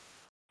on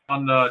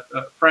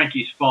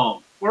Frankie's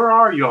phone? Where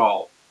are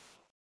y'all?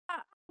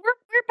 We're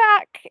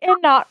back in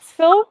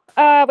Knoxville.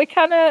 We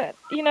kind of,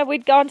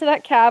 we'd gone to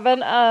that cabin.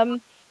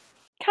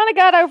 Kind of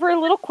got over a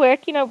little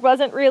quick.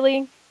 Wasn't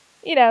really,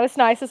 as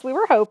nice as we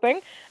were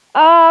hoping.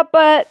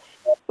 But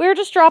we were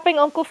just dropping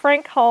Uncle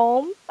Frank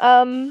home.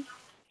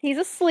 He's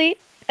asleep,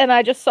 and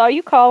I just saw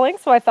you calling,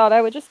 so I thought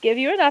I would just give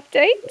you an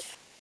update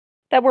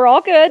that we're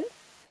all good.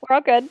 We're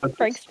all good.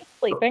 Frank's just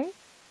sleeping.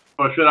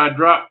 Well, should I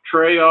drop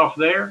Trey off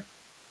there?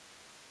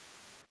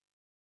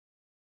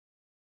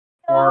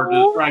 Or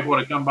does Frank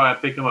want to come by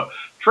and pick him up?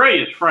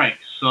 Trey is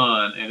Frank's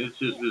son, and it's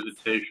his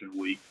visitation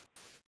week,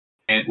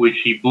 and which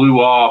he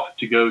blew off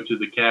to go to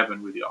the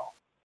cabin with y'all.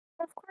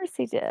 Of course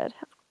he did.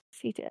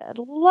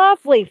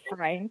 Lovely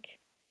Frank.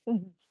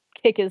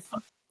 Kick his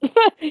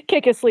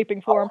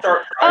sleeping form. I'll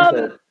start trying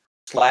to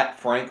slap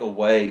Frank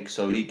awake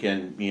so he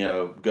can,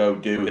 go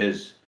do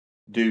his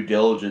due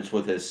diligence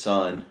with his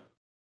son.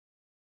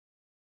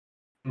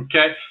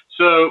 Okay,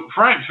 so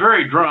Frank's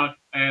very drunk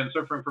and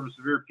suffering from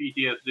severe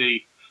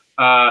PTSD.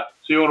 So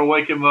you want to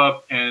wake him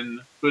up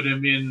and put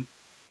him in.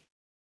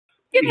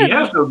 He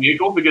has no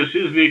vehicle because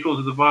his vehicle is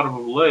at the bottom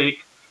of the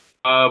lake.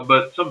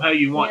 but somehow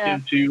you want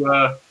him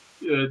to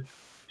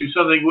do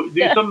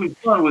something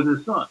fun with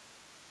his son.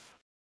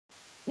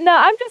 No,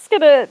 I'm just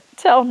gonna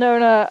tell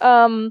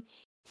Nona,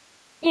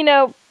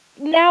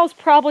 now's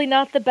probably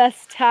not the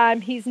best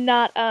time. He's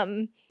not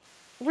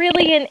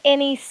really in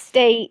any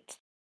state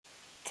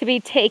to be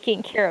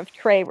taking care of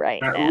Trey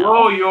right now.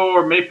 Roll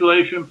your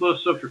manipulation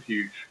plus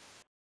subterfuge.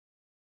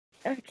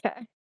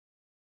 Okay.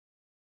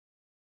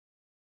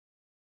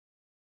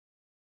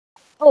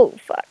 Oh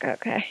fuck.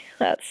 Okay,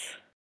 that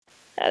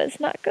is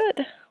not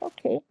good.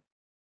 Okay.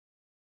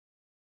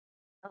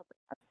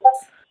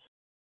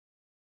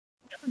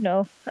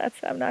 No,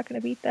 I'm not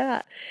gonna beat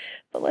that.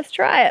 But let's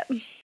try it.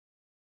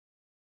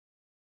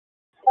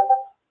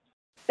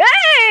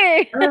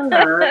 Hey!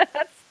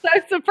 That's so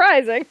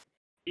surprising.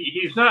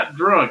 He's not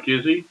drunk,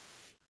 is he?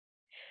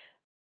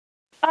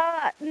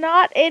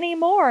 Not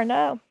anymore,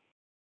 no.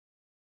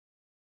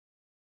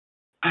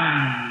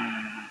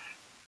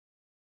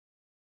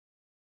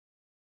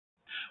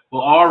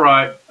 Well, all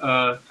right.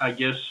 I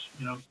guess,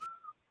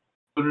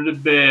 put him to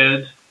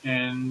bed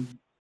and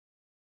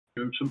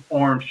give him some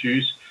orange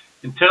juice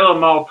and tell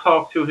him I'll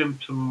talk to him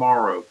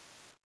tomorrow.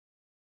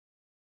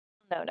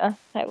 No,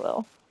 I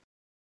will.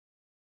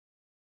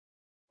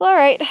 All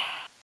right.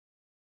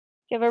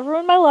 Give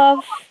everyone my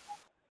love.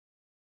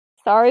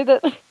 Sorry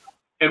that.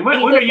 And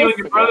when are you and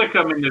your brother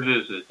coming to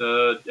visit?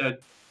 Y'all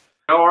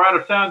are out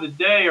of town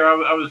today, or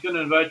I was going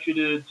to invite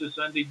you to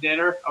Sunday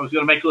dinner. I was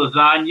going to make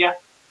lasagna.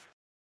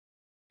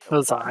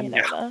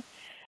 Lasagna.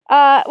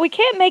 We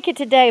can't make it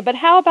today, but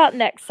how about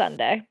next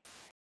Sunday?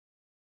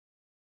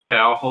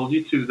 Yeah, I'll hold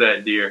you to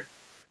that, dear.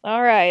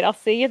 All right, I'll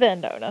see you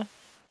then, Nona.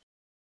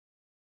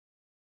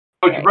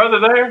 Oh, your brother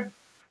there?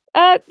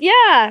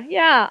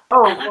 Yeah.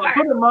 Oh,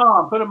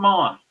 well, put him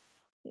on.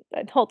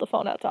 I'd hold the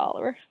phone out to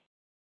Oliver.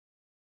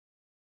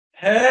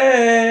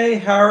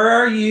 Hey, how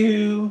are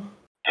you?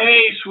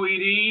 Hey,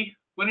 sweetie.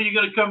 When are you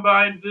going to come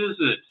by and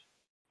visit?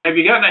 Have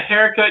you gotten a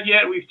haircut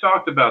yet? We've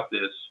talked about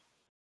this.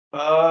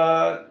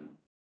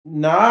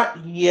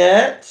 Not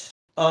yet.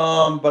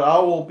 But I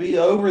will be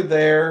over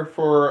there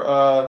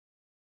for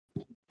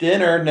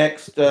dinner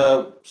next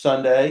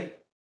Sunday.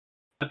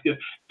 That's good.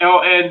 Oh,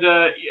 and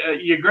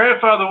your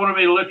grandfather wanted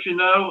me to let you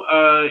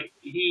know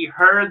he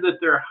heard that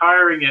they're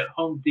hiring at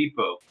Home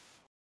Depot.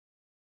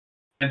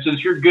 And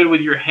since you're good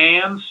with your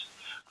hands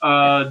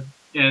and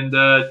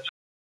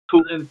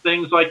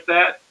things like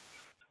that,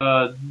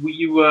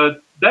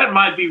 that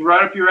might be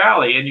right up your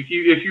alley. And if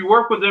you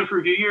work with them for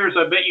a few years,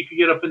 I bet you could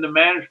get up into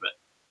management.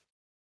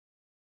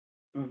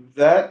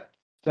 That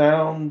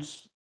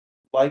sounds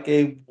like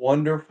a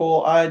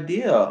wonderful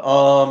idea.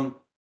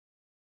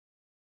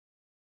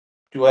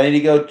 Do I need to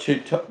go to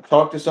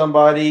talk to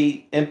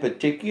somebody in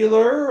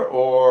particular,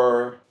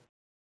 or?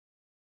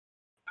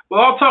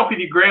 Well, I'll talk with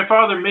your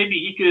grandfather. Maybe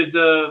he could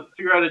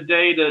figure out a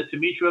day to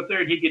meet you up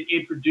there, and he could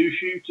introduce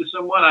you to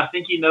someone. I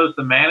think he knows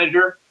the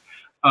manager,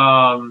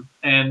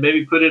 and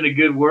maybe put in a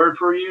good word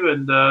for you.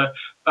 And do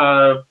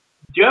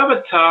you have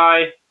a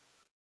tie?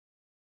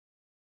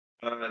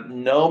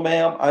 No,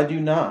 ma'am, I do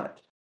not.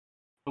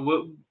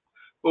 We'll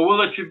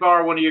let you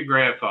borrow one of your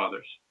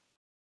grandfather's.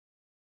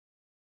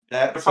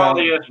 That sounds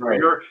polyester.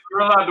 Great. You're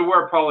allowed to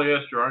wear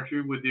polyester, aren't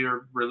you, with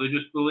your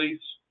religious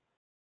beliefs?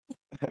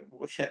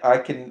 I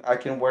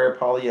can wear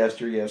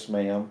polyester, yes,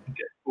 ma'am.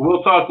 Okay.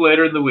 We'll talk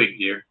later in the week,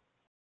 dear.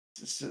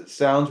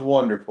 Sounds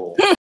wonderful.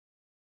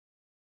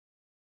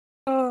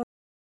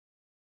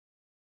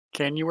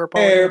 Can you wear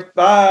polyester?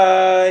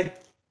 Bye.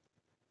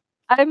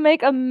 I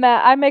make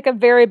a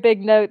very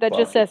big note that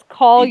just says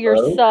 "Call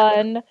your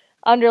son."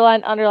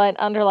 Underline,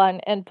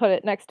 and put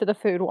it next to the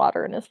food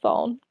water in his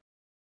phone.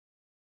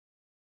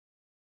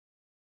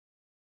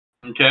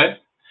 Okay.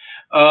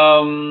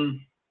 So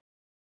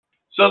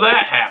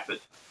that happened.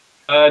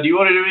 Do you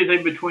want to do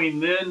anything between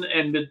then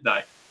and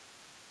midnight?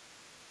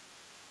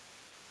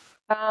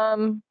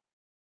 I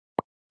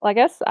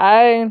guess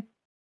I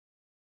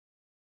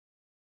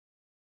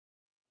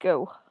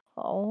go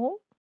home.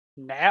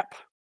 Nap.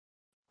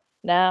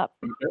 Okay.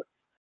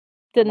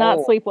 Did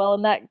not sleep well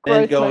in that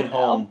gross going motel.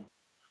 home.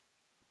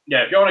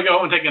 Yeah, if you want to go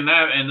home and take a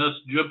nap and let's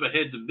jump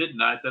ahead to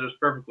midnight, that is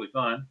perfectly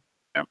fine.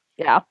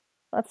 Yeah,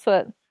 that's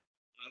what. I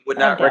would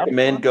not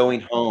recommend going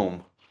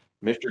home.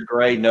 Mr.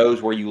 Gray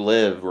knows where you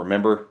live,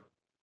 remember?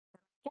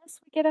 Guess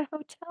we get a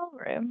hotel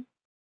room.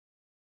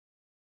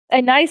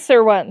 A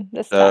nicer one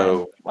this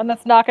time. One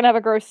that's not going to have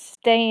a gross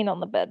stain on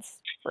the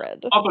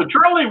bedspread. Also,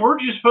 Charlie,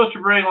 weren't you supposed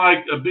to bring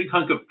like a big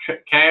hunk of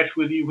cash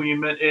with you when you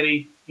met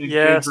Eddie?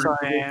 Yes,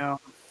 I am.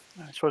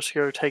 I'm supposed to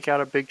go take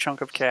out a big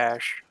chunk of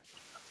cash.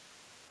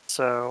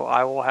 So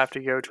I will have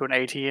to go to an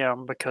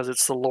ATM because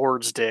it's the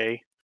Lord's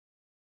Day.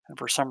 And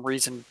for some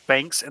reason,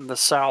 banks in the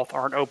South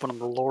aren't open on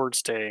the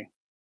Lord's Day.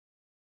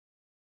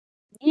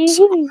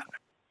 Wasn't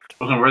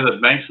where the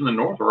banks in the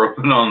North are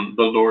open on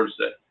the Lord's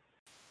Day.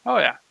 Oh,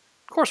 yeah.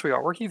 Of course we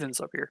are. We're heathens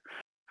up here.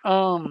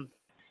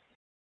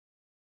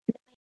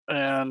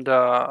 And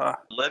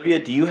Olivia,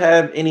 do you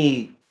have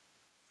any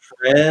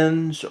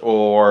friends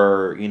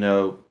or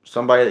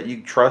somebody that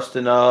you trust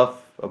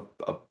enough,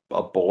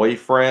 a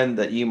boyfriend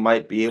that you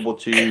might be able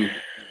to,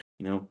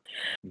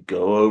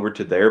 go over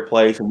to their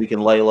place and we can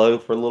lay low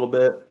for a little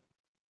bit?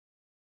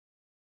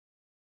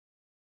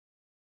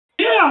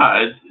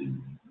 Yeah,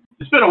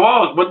 it's been a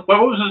while. What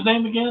was his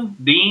name again?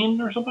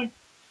 Dean or something?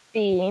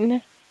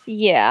 Dean.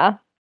 Yeah.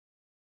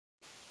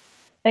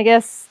 I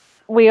guess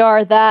we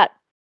are that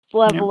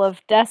level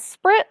of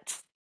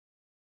desperate.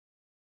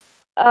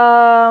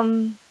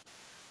 None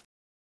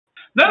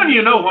of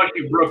you know why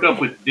she broke up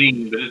with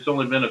Dean, but it's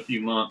only been a few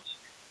months.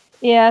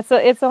 Yeah, so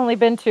it's only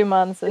been 2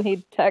 months, and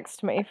he'd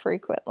text me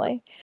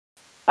frequently.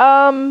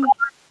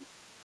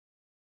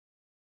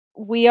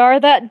 We are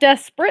that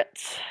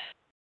desperate.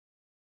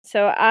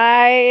 So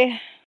I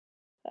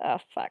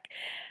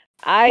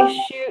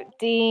shoot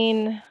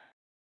Dean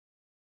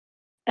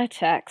a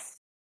text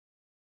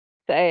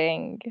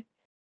saying,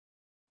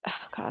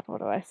 oh God, what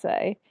do I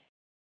say?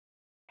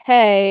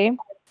 Hey,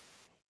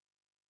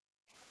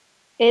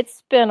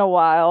 it's been a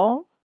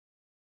while.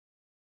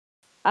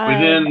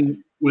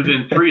 Within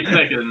 3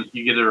 seconds,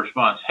 you get a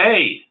response.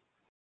 Hey,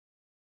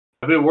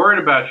 I've been worried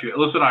about you.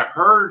 Listen, I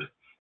heard,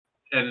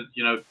 and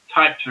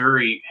typed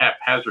very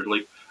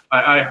haphazardly.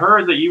 I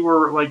heard that you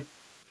were like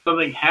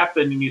something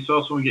happened and you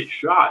saw someone get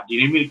shot. Do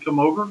you need me to come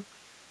over?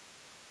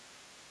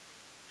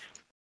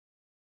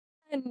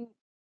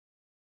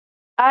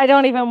 I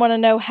don't even want to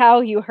know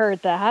how you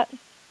heard that.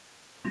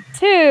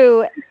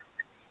 2,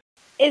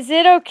 is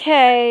it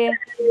okay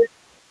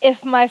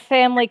if my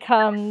family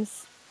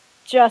comes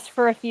just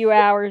for a few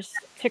hours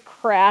to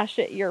crash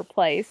at your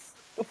place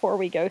before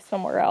we go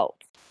somewhere else?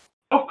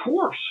 Of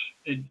course.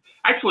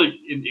 Actually,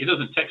 it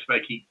doesn't text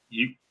back.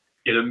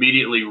 It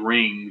immediately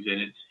rings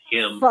and it's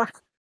him.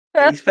 Fuck.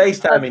 He's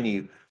FaceTiming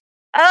you.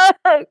 Oh,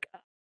 God.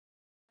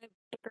 I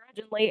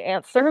begrudgingly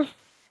answer.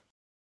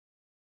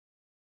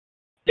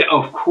 Yeah,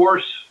 of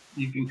course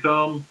you can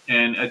come,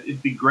 and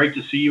it'd be great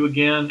to see you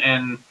again.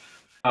 And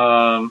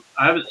I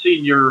haven't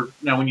seen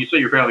now when you say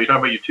your family, you're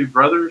talking about your 2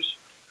 brothers?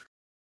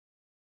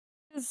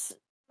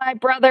 My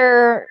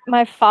brother,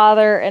 my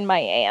father, and my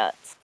aunt.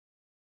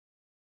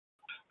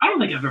 I don't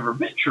think I've ever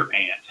met your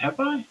aunt, have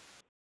I?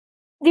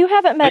 You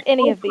haven't met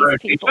any of these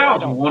people, I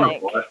don't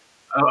wonderful. think.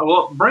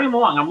 Well, bring him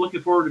along. I'm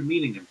looking forward to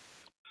meeting him.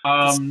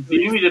 Do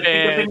you need me to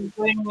pick up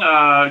anything?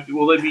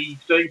 Will they be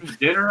staying for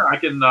dinner? I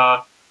can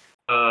run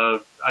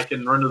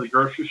to the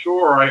grocery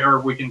store, or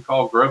we can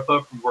call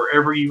Grubhub from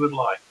wherever you would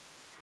like.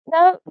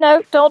 No,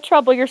 don't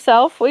trouble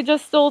yourself. We'll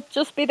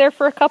just be there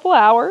for a couple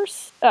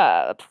hours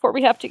before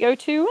we have to go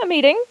to a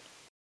meeting.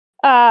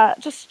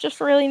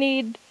 Just really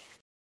need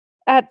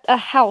a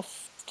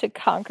house to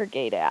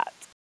congregate at.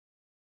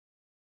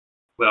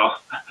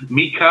 Well,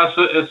 mi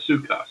casa es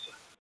su casa.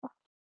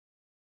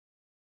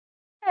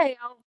 Hey,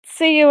 I'll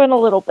see you in a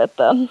little bit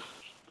then.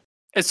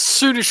 As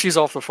soon as she's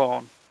off the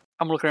phone,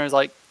 I'm looking at her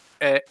like,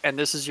 and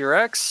this is your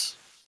ex?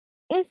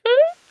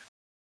 Mm-hmm.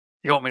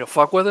 You want me to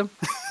fuck with him?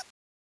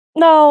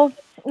 No.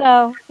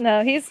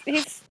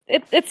 It's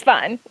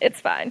fine. It's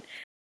fine.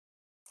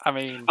 I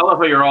mean, I love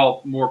how you're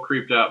all more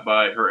creeped out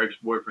by her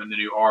ex-boyfriend than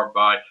you are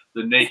by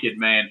the naked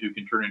man who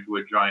can turn into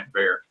a giant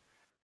bear.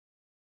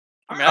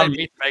 I mean, I didn't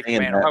meet the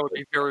naked man. I would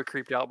be very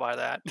creeped out by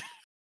that.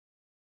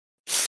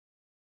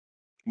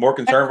 More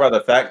concerned by the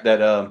fact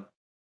that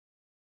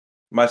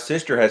my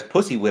sister has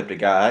pussy whipped a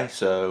guy,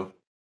 so.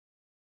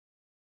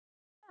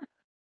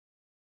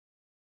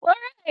 All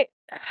right.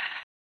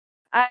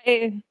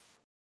 I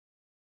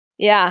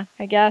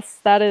guess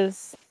that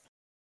is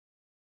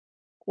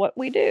what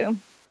we do.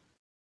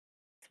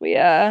 We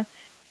I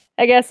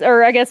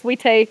guess we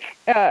take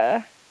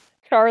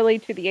Charlie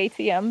to the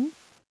ATM.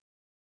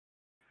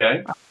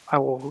 Okay. I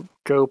will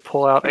go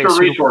pull out What's your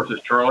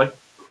resources, Charlie?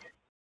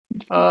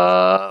 2.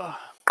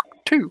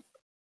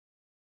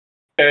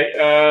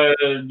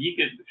 Okay.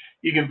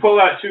 You can pull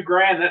out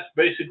 $2,000. That's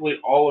basically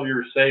all of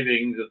your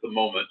savings at the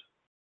moment.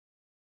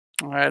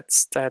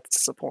 That's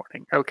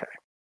disappointing. Okay.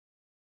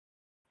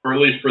 Or at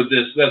least for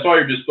this. That's all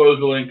your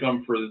disposable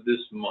income for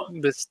this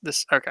month. This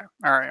okay.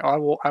 All right. I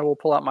will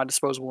pull out my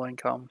disposable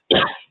income.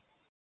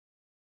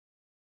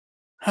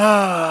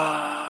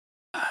 I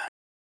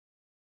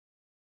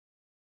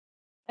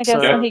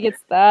guess when he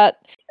gets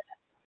that,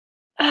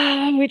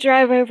 we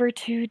drive over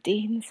to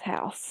Dean's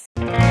house.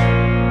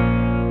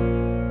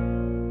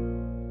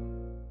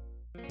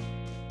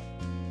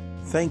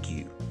 Thank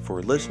you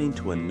for listening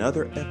to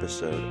another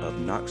episode of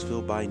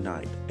Knoxville by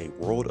Night, a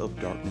World of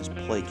Darkness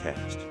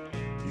playcast.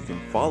 You can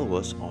follow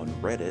us on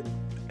Reddit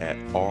at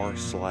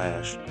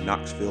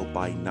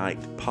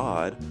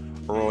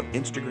r/KnoxvilleByNightPod or on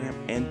Instagram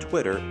and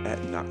Twitter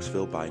at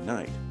Knoxville by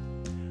Night.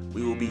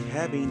 We will be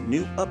having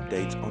new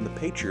updates on the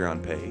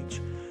Patreon page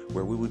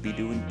where we will be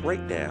doing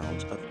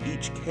breakdowns of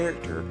each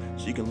character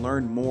so you can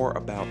learn more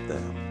about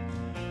them.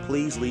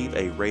 Please leave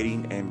a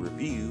rating and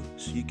review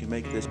so you can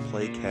make this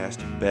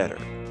playcast better.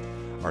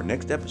 Our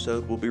next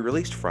episode will be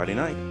released Friday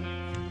night.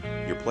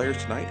 Your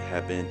players tonight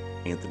have been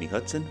Anthony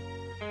Hudson,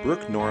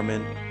 Brooke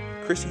Norman,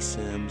 Chrissy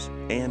Sims,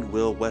 and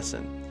Will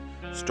Wesson.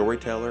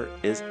 Storyteller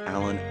is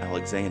Alan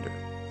Alexander.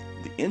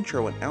 The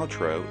intro and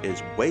outro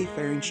is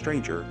Wayfaring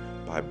Stranger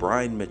by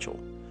Brian Mitchell.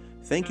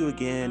 Thank you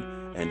again,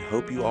 and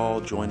hope you all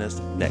join us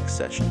next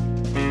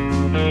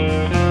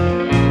session.